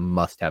 They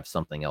must have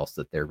something else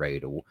that they're ready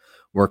to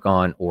work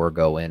on, or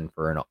go in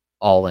for an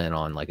all-in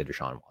on like a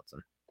Deshaun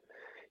Watson.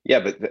 Yeah,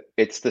 but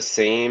it's the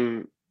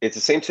same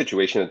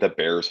situation that the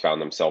Bears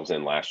found themselves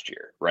in last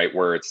year, right?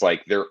 Where it's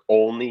like their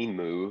only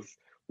move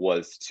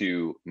was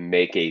to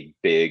make a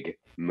big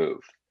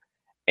move.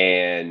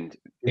 and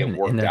You it had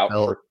worked an out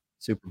NFL for.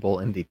 Super Bowl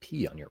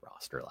MVP on your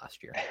roster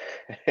last year.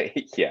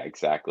 Yeah,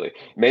 exactly.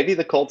 Maybe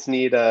the Colts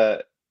need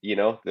the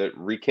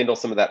rekindle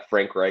some of that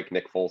Frank Reich,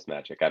 Nick Foles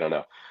magic. I don't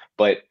know.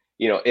 But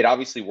it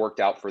obviously worked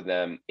out for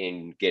them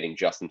in getting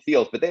Justin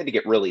Fields, but they had to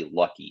get really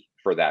lucky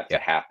for that to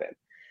Yeah. happen.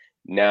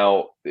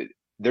 Now,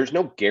 there's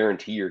no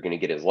guarantee you're going to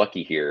get as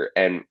lucky here.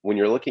 And when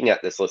you're looking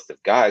at this list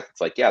of guys,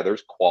 it's like, yeah,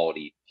 there's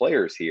quality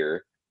players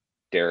here.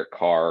 Derek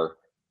Carr,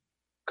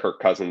 Kirk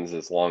Cousins,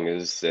 as long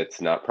as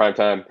it's not prime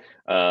time.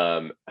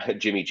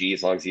 Jimmy G,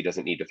 as long as he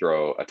doesn't need to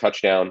throw a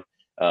touchdown.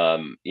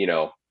 But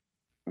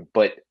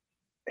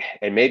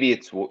and maybe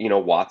it's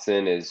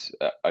Watson is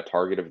a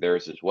target of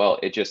theirs as well.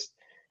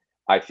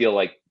 I feel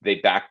like they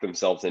backed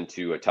themselves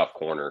into a tough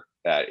corner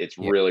that it's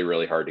Yeah. really,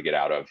 really hard to get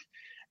out of.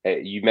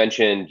 You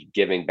mentioned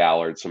giving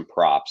Ballard some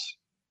props.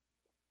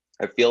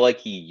 I feel like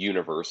he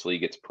universally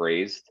gets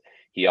praised.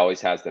 He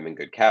always has them in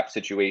good cap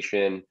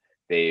situation.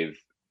 They've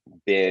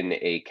been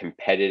a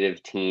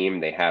competitive team.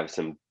 They have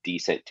some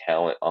decent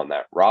talent on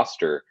that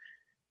roster.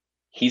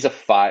 He's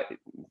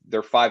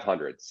they're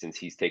 500 since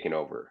he's taken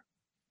over.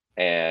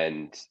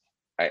 And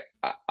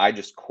I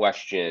just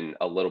question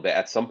a little bit.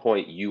 At some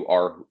point, you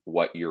are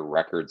what your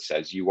record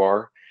says you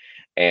are.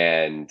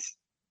 And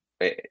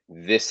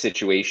this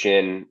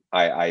situation,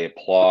 I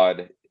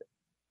applaud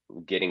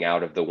getting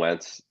out of the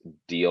Wentz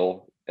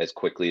deal as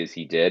quickly as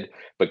he did,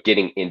 but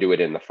getting into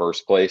it in the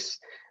first place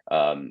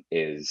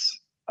is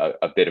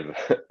a bit of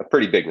a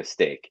pretty big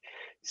mistake.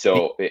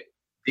 So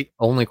the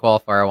only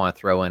qualifier I want to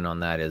throw in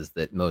on that is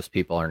that most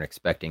people aren't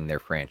expecting their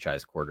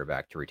franchise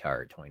quarterback to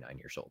retire at 29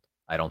 years old.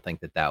 I don't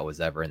think that was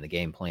ever in the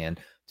game plan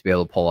to be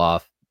able to pull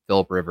off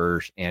Philip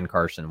Rivers and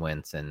Carson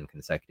Wentz in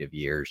consecutive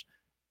years.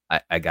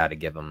 I got to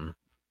give them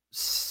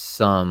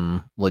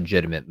some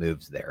legitimate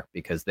moves there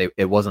because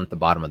it wasn't the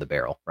bottom of the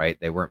barrel, right?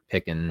 They weren't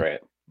picking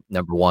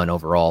number one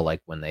overall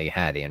like when they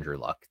had Andrew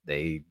Luck.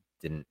 They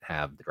didn't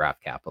have the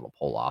draft capital to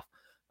pull off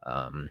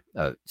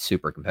a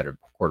super competitive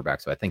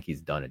quarterback. So I think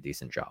he's done a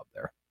decent job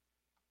there.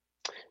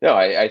 No,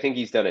 I think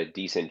he's done a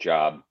decent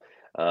job.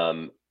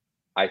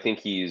 I think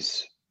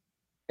he's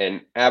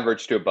an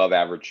average to above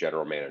average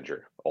general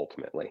manager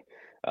ultimately.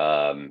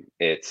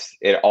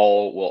 It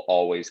all will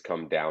always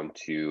come down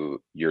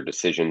to your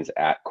decisions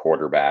at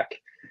quarterback,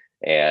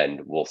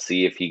 and we'll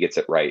see if he gets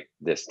it right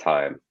this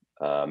time.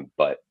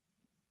 But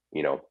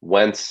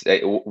Wentz,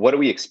 what do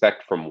we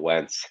expect from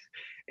Wentz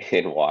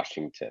in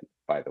Washington,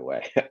 by the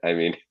way? I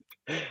mean,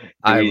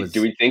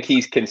 do we think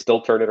he can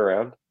still turn it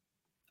around?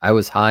 I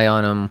was high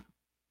on him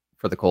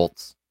for the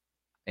Colts,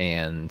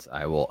 and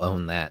I will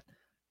own that.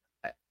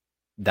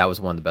 That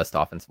was one of the best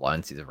offensive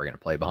lines he's ever going to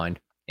play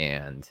behind,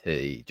 and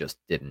he just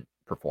didn't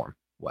perform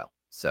well.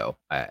 So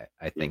I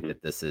think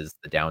that this is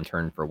the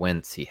downturn for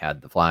Wentz. He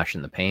had the flash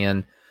in the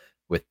pan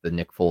with the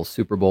Nick Foles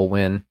Super Bowl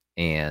win,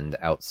 and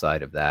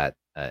outside of that,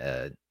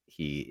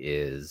 he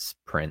is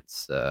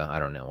Prince. I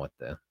don't know what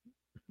the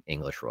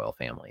English royal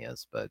family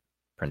is, but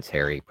Prince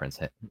Harry, Prince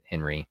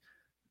Henry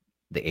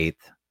the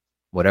Eighth,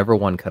 whatever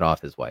one cut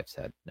off his wife's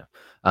head.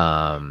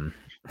 No.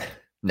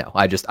 No,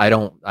 I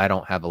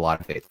don't have a lot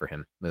of faith for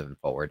him moving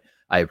forward.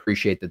 I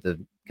appreciate that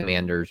the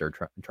Commanders are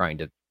trying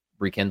to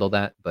rekindle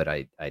that, but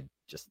I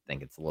just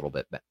think it's a little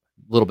bit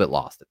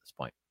lost at this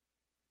point.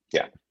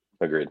 Yeah,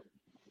 agreed.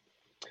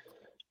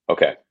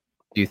 Okay.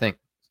 Do you think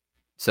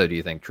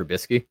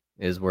Trubisky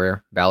is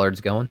where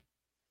Ballard's going?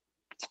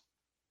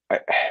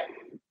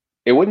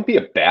 It wouldn't be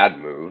a bad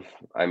move.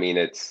 I mean,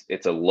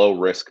 it's a low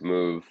risk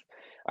move.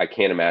 I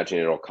can't imagine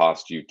it'll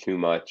cost you too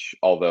much.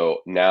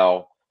 Although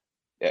now,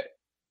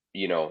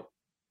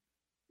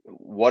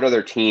 what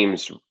other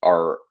teams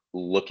are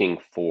looking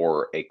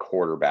for a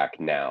quarterback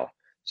now?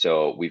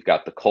 So we've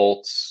got the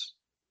Colts,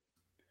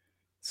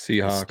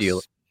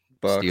 Seahawks,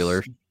 Bucks,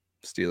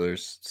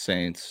 Steelers,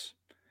 Saints.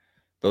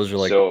 Those are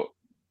like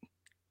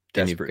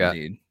desperate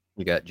need.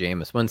 You got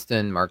Jameis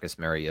Winston, Marcus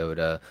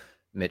Mariota,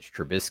 Mitch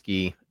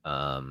Trubisky,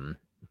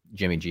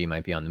 Jimmy G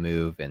might be on the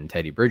move, and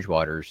Teddy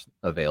Bridgewater's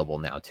available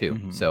now too.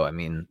 Mm-hmm. So I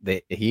mean,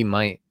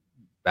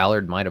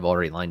 Ballard might have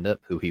already lined up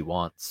who he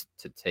wants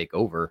to take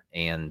over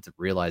and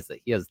realize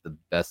that he has the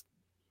best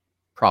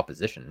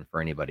proposition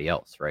for anybody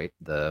else, right?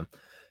 The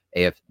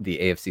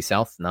AFC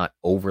South's not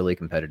overly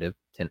competitive.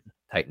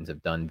 Titans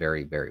have done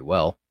very, very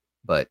well,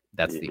 but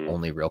that's the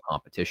only real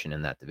competition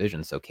in that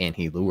division. So can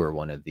he lure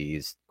one of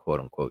these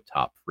quote unquote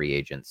top free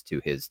agents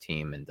to his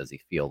team? And does he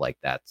feel like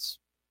that's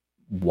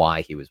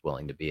why he was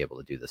willing to be able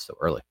to do this so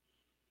early?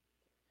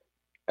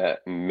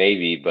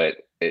 Maybe, but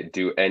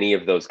do any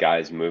of those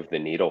guys move the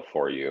needle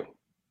for you?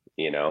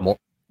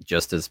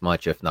 Just as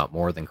much, if not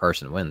more, than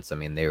Carson Wentz. I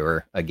mean, they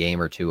were a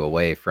game or two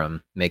away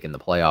from making the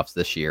playoffs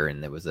this year,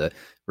 and it was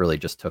really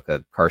just took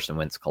a Carson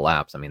Wentz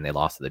collapse. I mean, they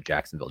lost to the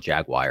Jacksonville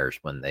Jaguars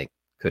when they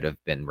could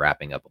have been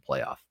wrapping up a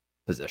playoff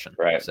position.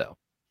 Right. So,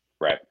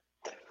 right.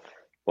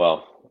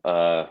 Well,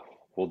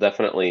 we'll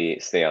definitely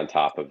stay on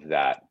top of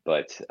that,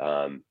 but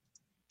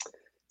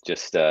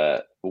just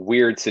a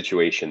weird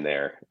situation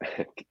there,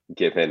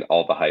 given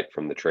all the hype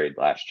from the trade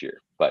last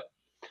year. But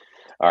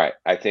all right,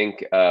 I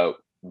think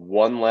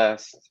one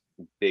last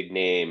big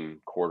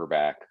name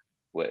quarterback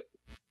what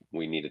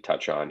we need to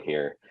touch on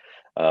here.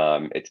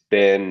 It's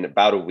been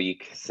about a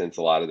week since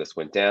a lot of this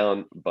went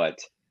down, but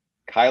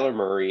Kyler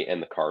Murray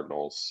and the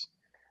Cardinals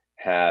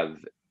have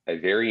a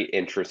very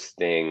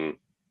interesting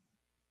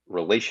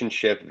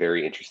relationship,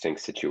 very interesting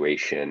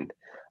situation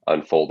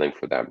unfolding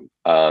for them.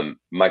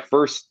 My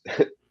first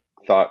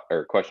thought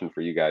or question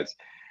for you guys: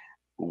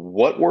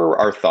 what were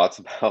our thoughts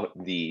about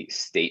the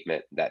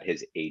statement that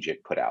his agent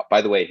put out?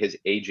 By the way, his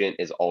agent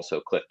is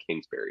also Cliff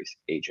Kingsbury's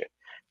agent,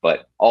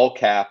 but all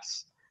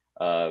caps.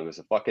 It was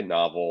a fucking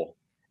novel,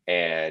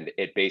 and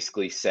it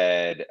basically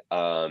said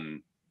that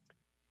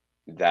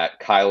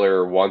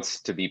Kyler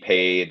wants to be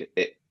paid.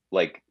 It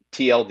like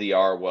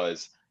TLDR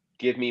was,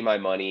 give me my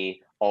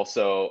money.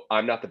 Also,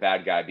 I'm not the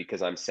bad guy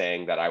because I'm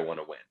saying that I want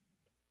to win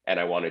and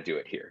I want to do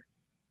it here.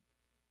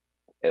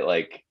 It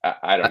like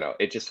I don't know.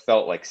 It just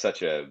felt like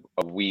such a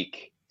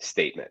weak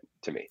statement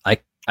to me.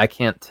 I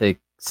can't take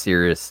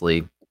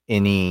seriously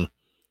any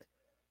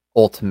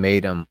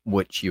ultimatum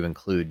which you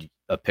include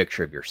a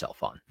picture of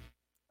yourself on.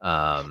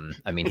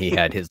 I mean, he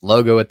had his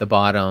logo at the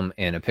bottom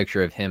and a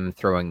picture of him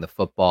throwing the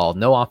football.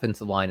 No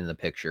offensive line in the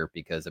picture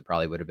because it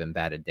probably would have been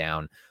batted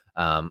down.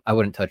 I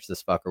wouldn't touch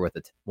this fucker with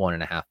a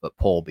 1.5 foot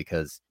pole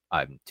because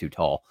I'm too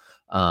tall.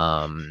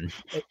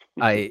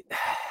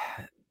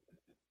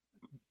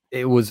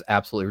 It was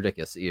absolutely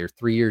ridiculous. You're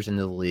 3 years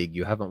into the league.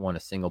 You haven't won a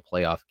single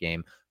playoff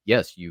game.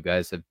 Yes, you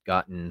guys have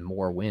gotten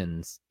more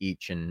wins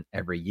each and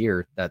every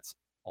year. That's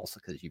also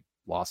because you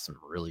lost some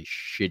really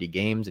shitty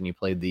games and you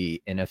played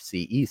the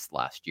NFC East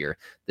last year.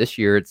 This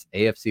year it's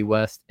AFC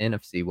West,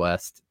 NFC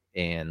West,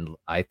 and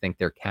I think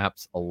their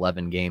cap's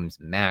 11 games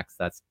max.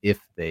 That's if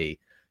they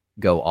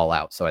go all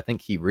out. So I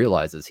think he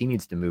realizes he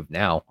needs to move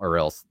now, or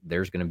else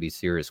there's going to be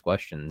serious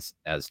questions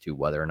as to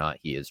whether or not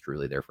he is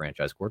truly their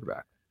franchise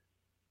quarterback.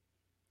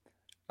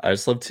 I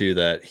just love too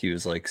that he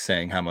was like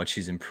saying how much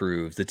he's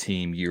improved the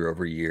team year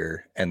over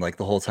year. And like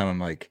the whole time I'm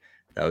like,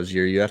 that was the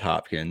year you had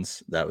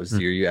Hopkins. That was the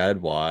year you added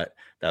Watt.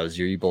 That was the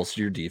year you bolstered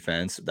your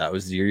defense. That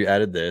was the year you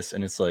added this.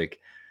 And it's like,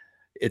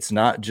 it's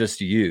not just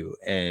you.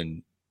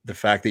 And the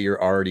fact that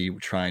you're already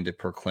trying to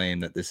proclaim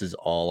that this is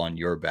all on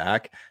your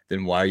back,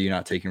 then why are you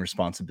not taking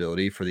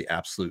responsibility for the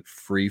absolute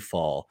free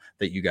fall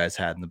that you guys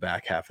had in the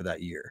back half of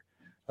that year?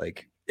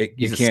 Like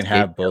you can't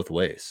have both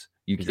ways.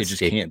 It just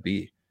can't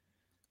be.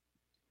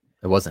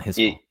 It wasn't his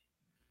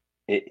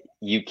fault.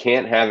 You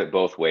can't have it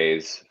both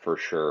ways for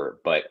sure.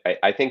 But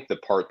I think the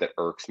part that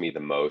irks me the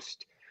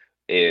most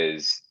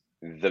is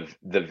the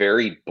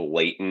very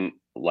blatant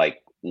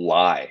like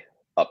lie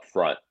up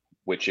front,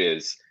 which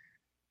is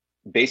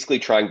basically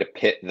trying to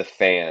pit the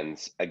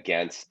fans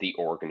against the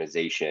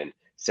organization,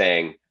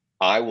 saying,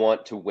 I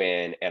want to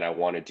win and I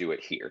want to do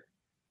it here.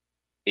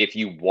 If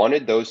you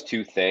wanted those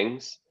two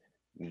things,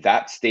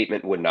 that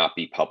statement would not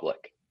be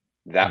public.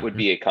 That would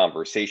be a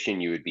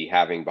conversation you would be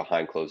having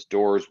behind closed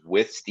doors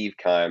with Steve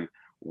Keim,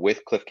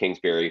 with Cliff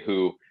Kingsbury,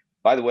 who,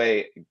 by the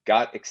way,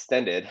 got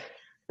extended.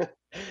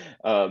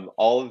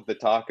 All of the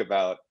talk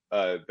about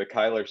the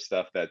Kyler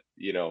stuff that,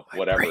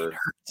 whatever.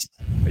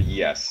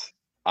 Yes,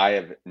 I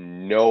have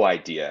no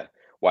idea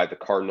why the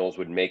Cardinals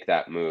would make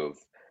that move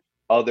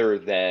other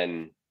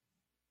than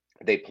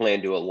they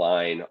plan to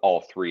align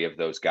all three of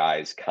those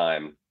guys,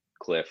 Keim,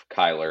 Cliff,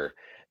 Kyler,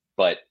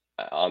 but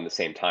on the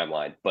same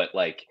timeline. But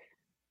like,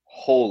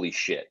 holy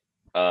shit.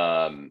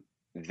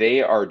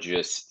 They are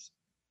just,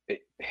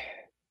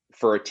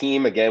 for a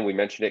team, again, we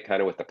mentioned it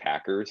kind of with the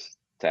Packers,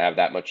 to have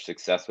that much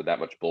success with that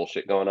much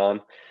bullshit going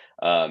on.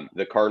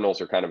 The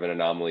Cardinals are kind of an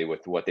anomaly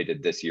with what they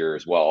did this year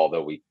as well,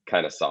 although we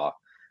kind of saw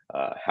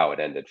how it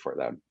ended for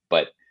them.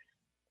 But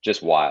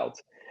just wild.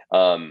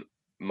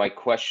 My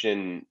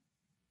question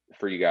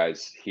for you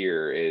guys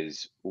here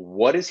is,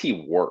 what is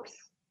he worth?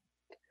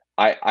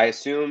 I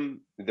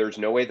assume there's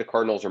no way the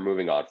Cardinals are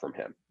moving on from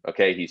him.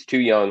 Okay, he's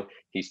too young.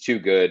 He's too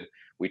good.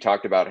 We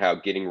talked about how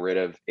getting rid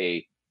of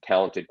a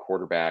talented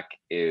quarterback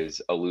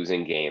is a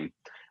losing game.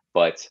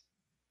 But,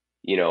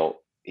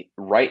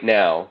 right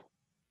now,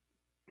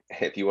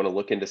 if you want to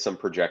look into some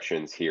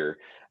projections here,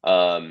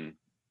 Brad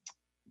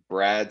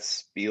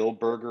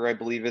Spielberger, I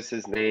believe is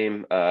his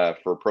name,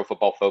 for Pro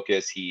Football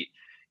Focus. He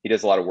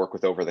does a lot of work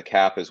with Over the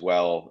Cap as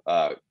well,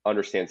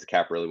 understands the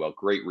cap really well.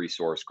 Great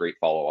resource, great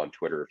follow on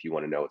Twitter if you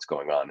want to know what's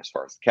going on as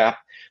far as the cap.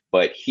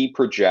 But he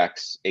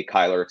projects a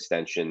Kyler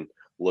extension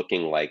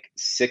looking like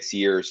 6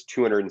 years,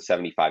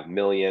 $275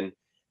 million.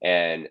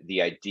 And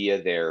the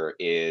idea there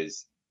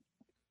is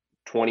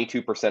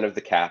 22% of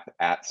the cap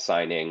at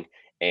signing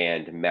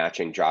and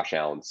matching Josh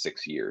Allen's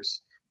 6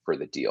 years for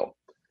the deal.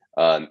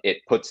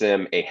 It puts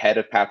him ahead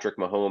of Patrick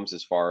Mahomes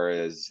as far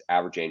as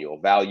average annual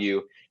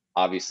value.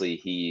 Obviously,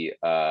 he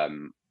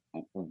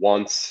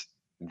once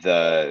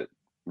the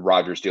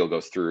Rodgers deal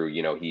goes through,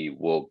 he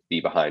will be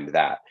behind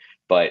that.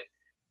 But,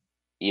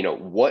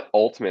 what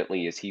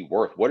ultimately is he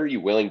worth? What are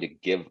you willing to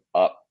give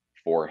up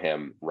for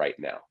him right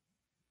now?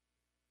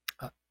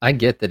 I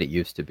get that it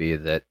used to be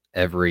that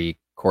every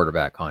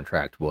quarterback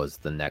contract was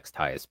the next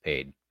highest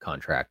paid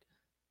contract.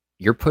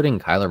 You're putting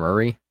Kyler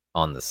Murray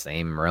on the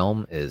same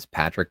realm is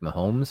Patrick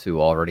Mahomes, who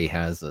already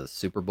has a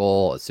Super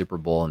Bowl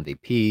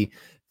MVP,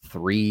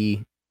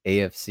 3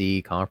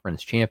 AFC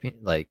conference champion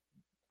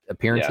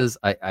appearances.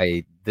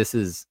 I this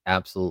is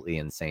absolutely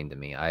insane to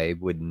me. I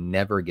would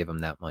never give him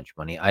that much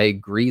money. I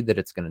agree that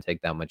it's going to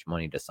take that much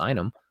money to sign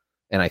him,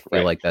 and I feel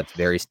Right. like that's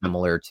very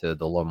similar to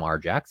the Lamar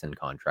Jackson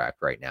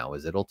contract right now.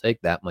 Is it'll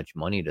take that much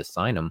money to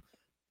sign him.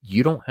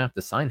 You don't have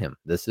to sign him.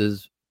 This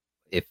is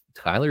if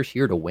Kyler's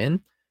here to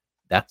win,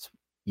 that's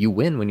you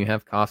win when you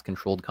have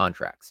cost-controlled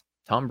contracts.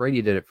 Tom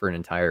Brady did it for an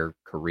entire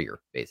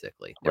career,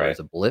 basically. There was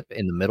a blip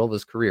in the middle of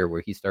his career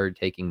where he started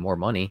taking more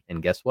money,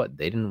 and guess what?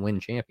 They didn't win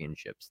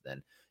championships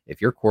then.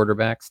 If your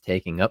quarterback's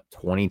taking up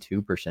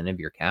 22% of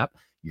your cap,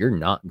 you're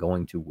not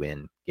going to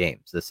win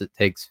games. It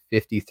takes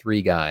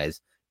 53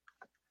 guys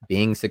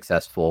being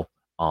successful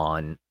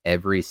on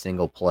every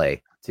single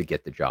play to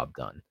get the job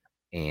done.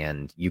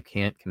 And you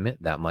can't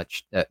commit that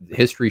much.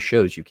 History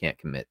shows you can't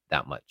commit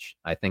that much.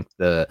 I think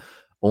the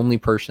only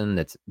person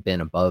that's been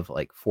above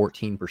like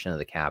 14% of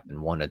the cap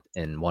and won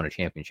a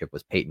championship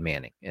was Peyton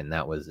Manning, and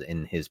that was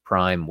in his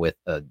prime with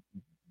a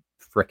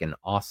freaking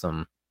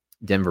awesome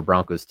Denver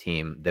Broncos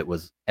team that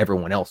was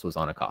everyone else was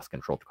on a cost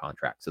controlled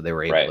contract, so they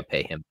were able to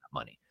pay him that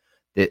money.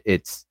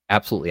 It's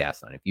absolutely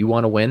asinine. If you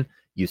want to win,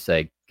 you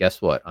say,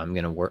 guess what? I'm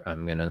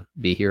gonna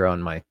be here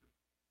on my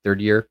 3rd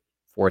year,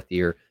 4th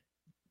year,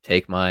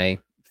 take my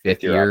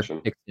 5th year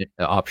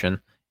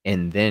option,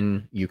 and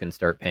then you can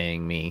start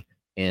paying me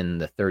in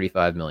the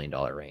 $35 million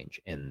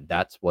range, and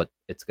that's what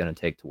it's going to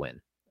take to win.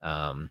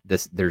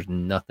 There's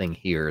nothing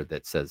here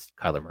that says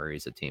Kyler Murray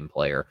is a team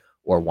player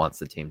or wants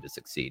the team to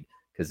succeed,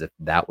 because if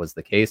that was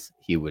the case,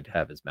 he would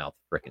have his mouth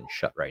freaking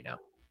shut right now.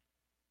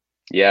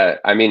 Yeah,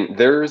 I mean,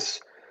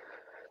 there's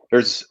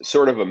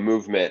sort of a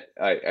movement.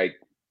 I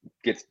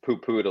gets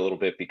poo-pooed a little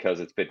bit because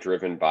it's been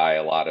driven by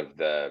a lot of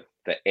the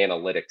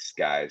analytics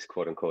guys,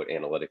 quote unquote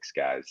analytics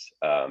guys,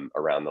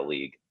 around the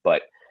league,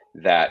 but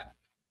that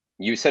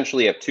you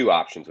essentially have 2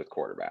 options with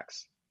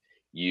quarterbacks.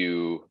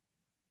 You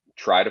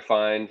try to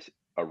find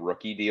a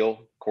rookie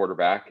deal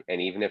quarterback, and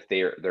even if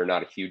they're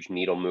not a huge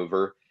needle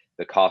mover,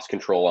 the cost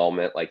control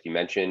element, like you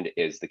mentioned,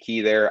 is the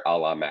key there, a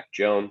la Mac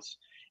Jones,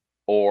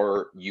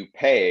 or you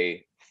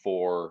pay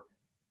for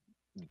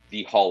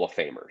the Hall of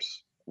Famers,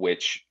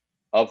 which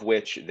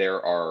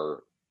there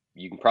are,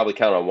 you can probably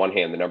count on one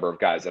hand the number of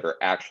guys that are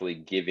actually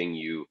giving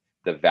you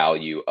the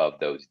value of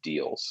those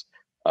deals.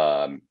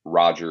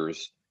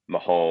 Rodgers,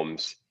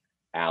 Mahomes,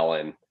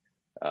 Allen,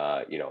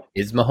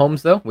 Is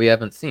Mahomes though? We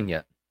haven't seen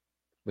yet.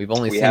 We've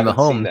only seen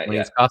Mahomes when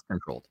he's cost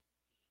controlled.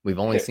 We've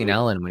only seen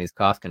Allen when he's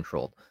cost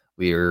controlled.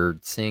 We're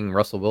seeing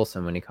Russell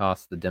Wilson when he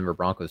cost the Denver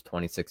Broncos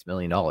 $26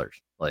 million.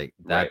 Like,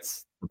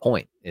 that's the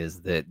point,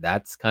 is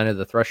that's kind of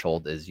the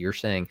threshold. Is you're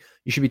saying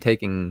you should be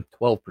taking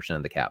 12%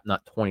 of the cap,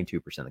 not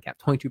 22% of the cap.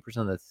 22%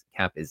 of the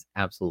cap is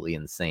absolutely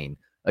insane.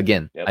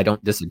 Again, I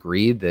don't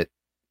disagree that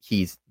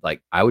he's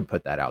like, I would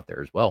put that out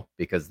there as well,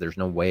 because there's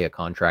no way a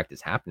contract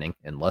is happening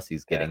unless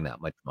he's getting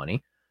that much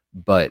money.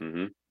 But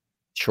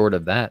short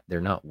of that, they're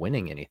not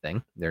winning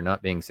anything. They're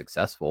not being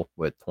successful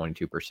with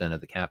 22%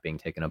 of the cap being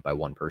taken up by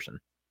one person.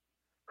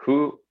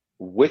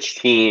 Which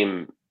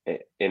team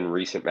in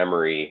recent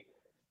memory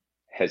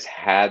has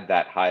had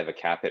that high of a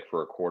cap hit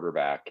for a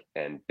quarterback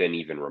and been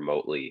even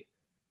remotely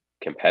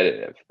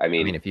competitive? I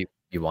mean, if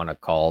you want to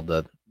call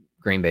the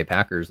Green Bay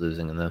Packers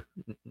losing in the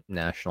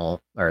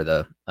national or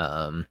the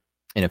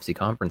NFC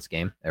conference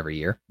game every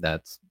year,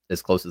 that's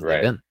as close as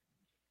they've been.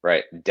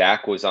 Right.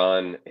 Dak was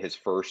on his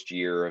first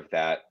year of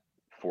that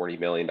 $40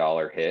 million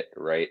hit,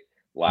 right,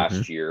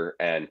 last year.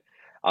 And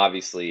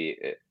obviously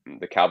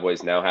the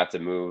Cowboys now have to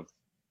move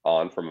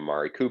on from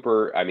Amari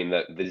Cooper. I mean,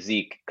 the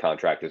Zeke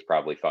contract is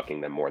probably fucking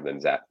them more than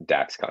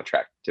Dak's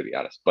contract, to be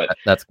honest. But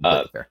that's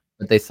completely fair.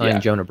 But they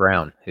signed Jonah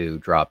Brown, who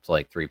dropped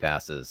like 3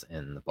 passes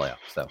in the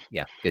playoffs. So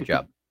yeah, good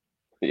job.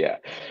 Yeah.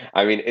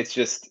 I mean, it's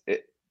just,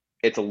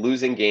 it's a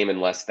losing game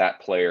unless that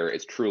player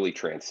is truly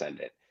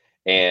transcendent.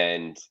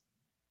 And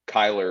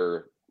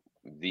Kyler,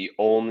 the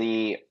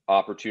only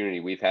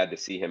opportunity we've had to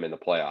see him in the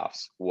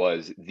playoffs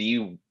was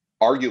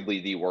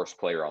arguably the worst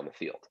player on the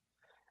field.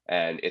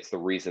 And it's the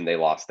reason they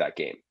lost that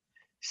game.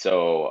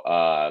 So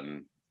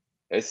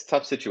it's a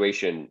tough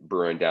situation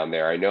brewing down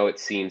there. I know it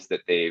seems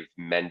that they've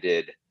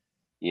mended,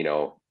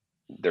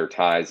 their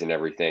ties and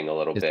everything a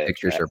little bit.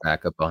 Pictures are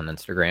back up on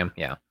Instagram.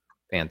 Yeah.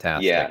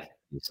 Fantastic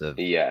use of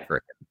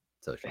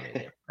social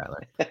media,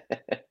 Tyler.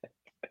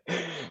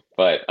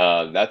 But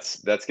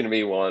that's going to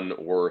be one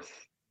worth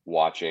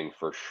watching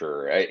for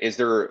sure. Is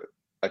there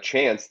a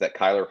chance that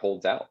Kyler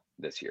holds out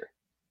this year?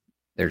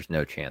 There's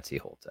no chance he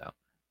holds out.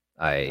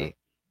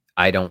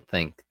 I don't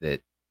think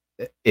that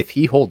if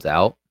he holds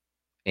out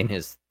in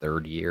his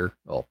 3rd year,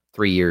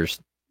 3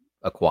 years,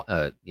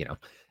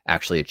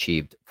 actually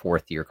achieved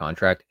 4th year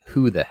contract,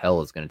 who the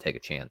hell is going to take a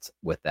chance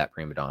with that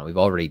prima donna? We've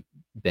already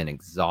been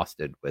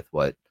exhausted with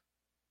what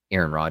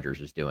Aaron Rodgers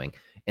is doing,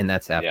 and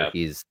that's after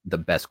he's the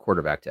best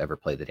quarterback to ever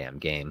play the damn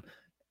game.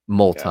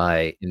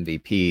 Multi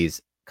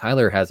MVPs.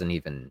 Kyler hasn't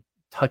even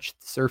touched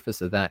the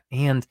surface of that,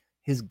 and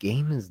his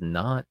game is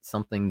not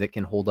something that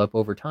can hold up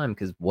over time,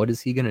 because what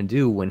is he going to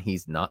do when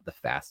he's not the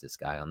fastest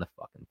guy on the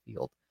fucking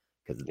field?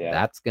 Because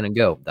that's going to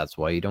go. That's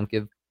why you don't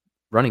give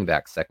running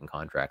backs second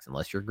contracts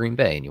unless you're Green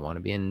Bay and you want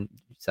to be in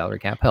salary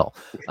cap hell.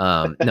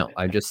 No,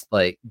 I just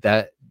like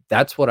that.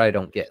 That's what I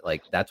don't get.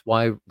 Like, that's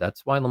why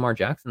Lamar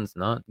Jackson's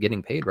not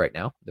getting paid right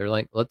now. They're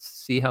like, let's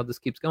see how this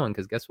keeps going.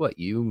 Because guess what?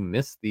 You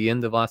missed the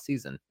end of last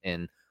season.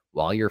 And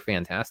while you're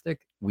fantastic,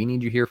 we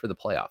need you here for the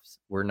playoffs.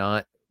 We're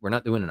not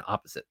doing an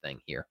opposite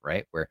thing here,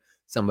 right? Where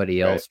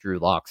somebody else, Drew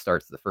Lock,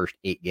 starts the first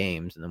 8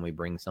 games and then we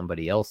bring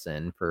somebody else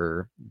in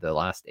for the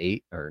last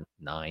 8 or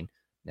 9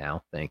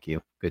 now. Thank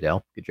you,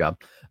 Goodell. Good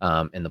job.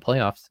 In the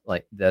playoffs,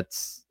 like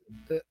it's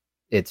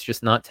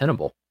just not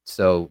tenable.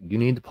 So you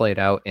need to play it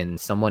out. And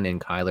someone in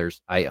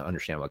Kyler's, I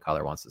understand why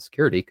Kyler wants the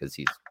security, because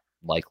he's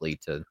likely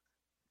to,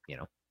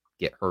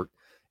 get hurt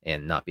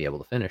and not be able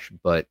to finish.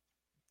 But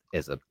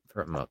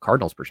from a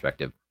Cardinals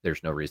perspective,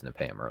 there's no reason to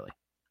pay him early.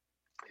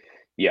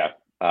 Yeah,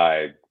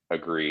 I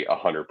agree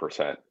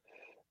 100%.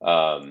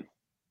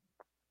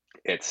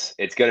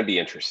 It's going to be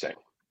interesting,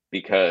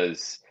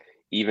 because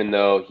even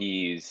though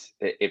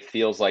it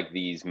feels like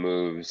these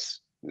moves,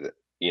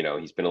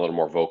 he's been a little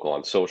more vocal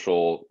on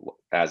social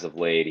as of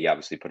late. He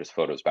obviously put his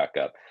photos back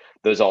up.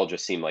 Those all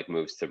just seem like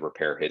moves to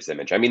repair his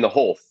image. I mean, the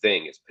whole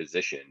thing is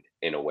positioned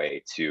in a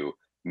way to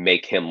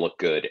make him look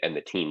good and the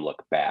team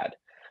look bad.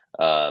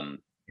 And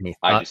he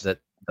thought that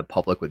the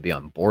public would be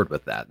on board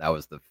with that. That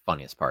was the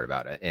funniest part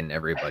about it. And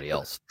everybody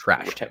else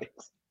trashed him.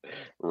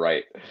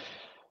 Right.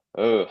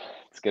 Oh,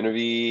 it's going to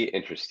be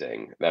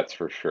interesting. That's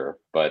for sure.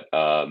 But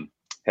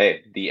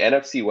hey, the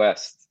NFC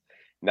West,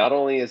 not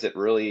only is it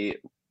really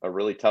a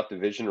really tough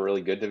division, a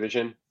really good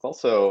division, it's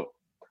also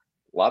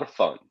a lot of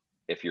fun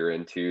if you're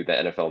into the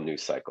NFL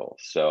news cycle.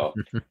 So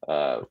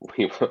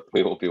we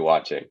will be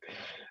watching.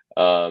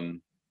 All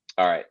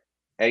right.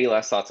 Any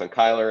last thoughts on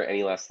Kyler?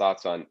 Any last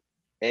thoughts on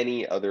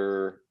any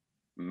other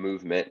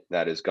movement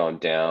that has gone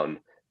down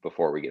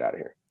before we get out of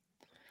here?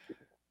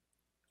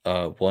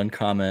 One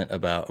comment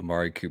about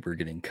Amari Cooper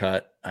getting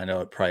cut. I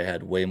know it probably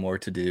had way more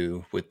to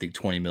do with the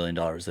 $20 million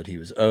that he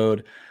was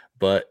owed,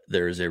 but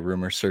there is a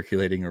rumor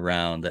circulating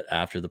around that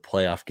after the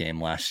playoff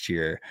game last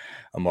year,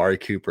 Amari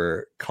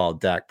Cooper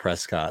called Dak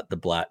Prescott the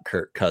Black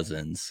Kirk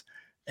Cousins,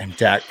 and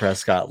Dak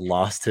Prescott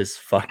lost his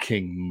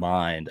fucking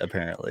mind,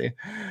 apparently.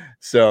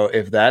 So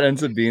if that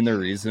ends up being the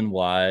reason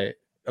why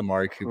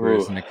Amari Cooper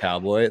isn't a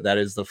Cowboy, that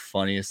is the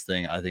funniest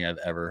thing I think I've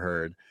ever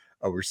heard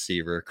a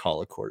receiver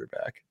call a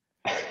quarterback.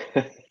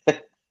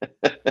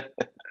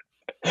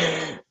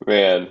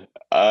 Man,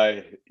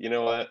 you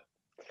know what?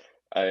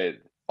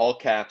 All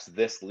caps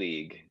this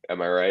league.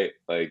 Am I right?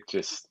 Like,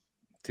 just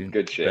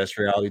good shit. Best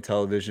reality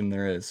television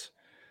there is.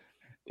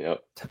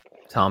 Yep.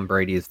 Tom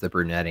Brady is the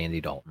brunette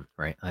Andy Dalton,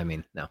 right? I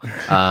mean, no.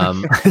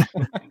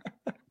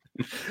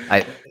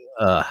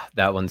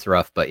 That one's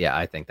rough, but yeah,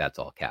 I think that's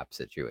all cap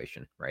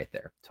situation right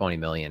there. 20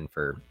 million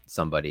for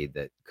somebody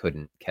that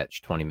couldn't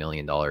catch $20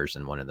 million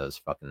in one of those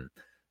fucking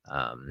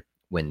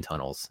wind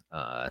tunnels.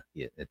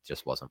 It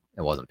just wasn't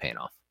paying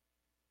off.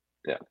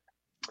 Yeah.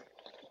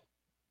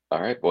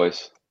 All right,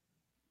 boys.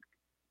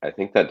 I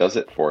think that does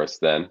it for us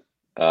then.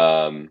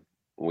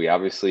 We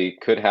obviously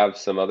could have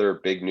some other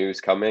big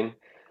news coming.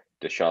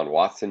 Deshaun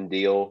Watson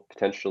deal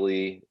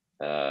potentially.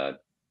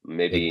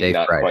 Maybe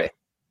not Friday. Quite.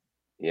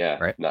 Yeah,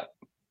 right. Not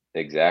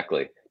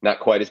exactly.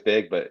 Not quite as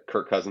big, but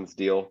Kirk Cousins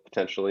deal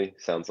potentially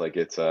sounds like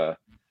it's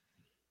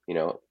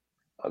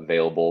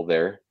available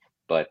there.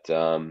 But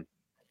all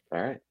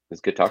right,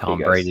 it's good talking to you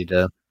guys. Tom Brady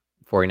to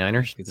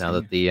 49ers. Now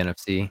that the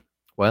NFC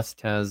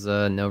West has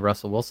no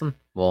Russell Wilson,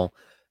 well,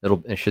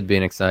 it should be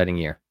an exciting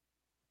year.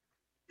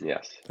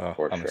 Yes,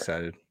 I'm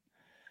excited.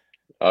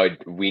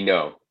 We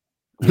know,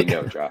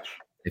 Josh.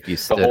 If you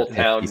stood, the whole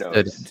town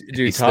knows.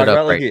 Dude, talk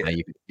about right now,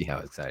 you can see how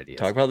excited he is.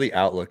 Talk about the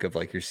outlook of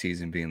like your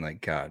season being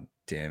like, God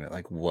damn it,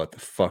 like what the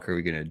fuck are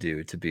we gonna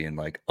do, to being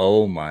like,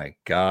 oh my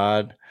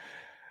God,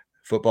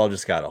 football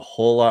just got a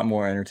whole lot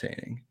more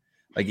entertaining.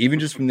 Like, even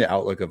just from the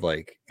outlook of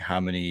like how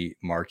many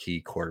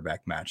marquee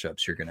quarterback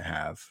matchups you're gonna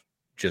have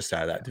just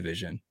out of that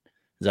division.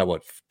 Is that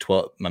what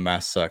 12? My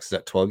math sucks. Is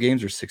that 12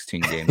 games or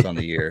 16 games on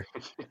the year?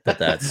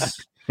 That's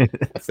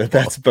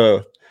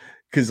both.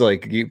 Because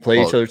like you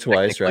play each other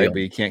twice, right?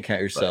 But you can't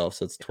count yourself,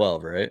 so it's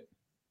 12, right?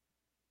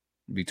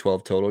 It'd be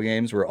 12 total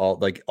games. We're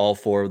all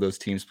 4 of those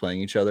teams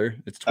playing each other.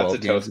 It's 12.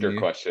 That's a toaster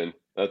question.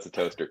 That's a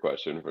toaster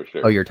question for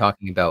sure. Oh, you're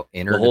talking about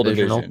interdivisional? The whole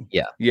division.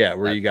 Yeah,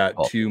 where you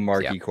got 2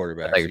 marquee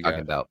quarterbacks. I thought you were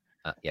talking about.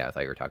 I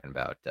thought you were talking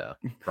about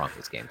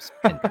Broncos games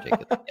in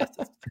particular. Yes,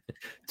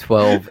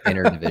 12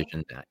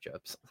 interdivision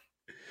matchups.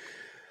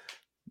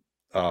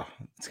 Oh,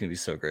 it's gonna be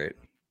so great.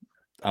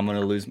 I'm gonna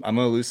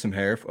lose some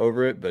hair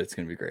over it, but it's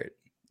gonna be great.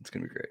 It's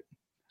gonna be great.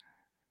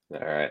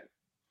 All right.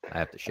 I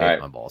have to shave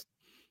my balls.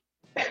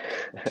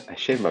 I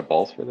shaved my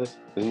balls for this?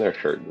 Isn't there a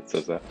shirt that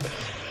says that?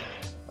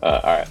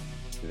 All right.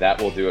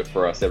 That will do it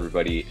for us,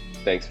 everybody.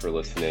 Thanks for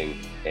listening,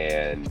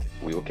 and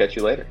we will catch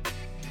you later.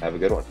 Have a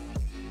good one.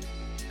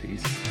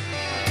 Peace.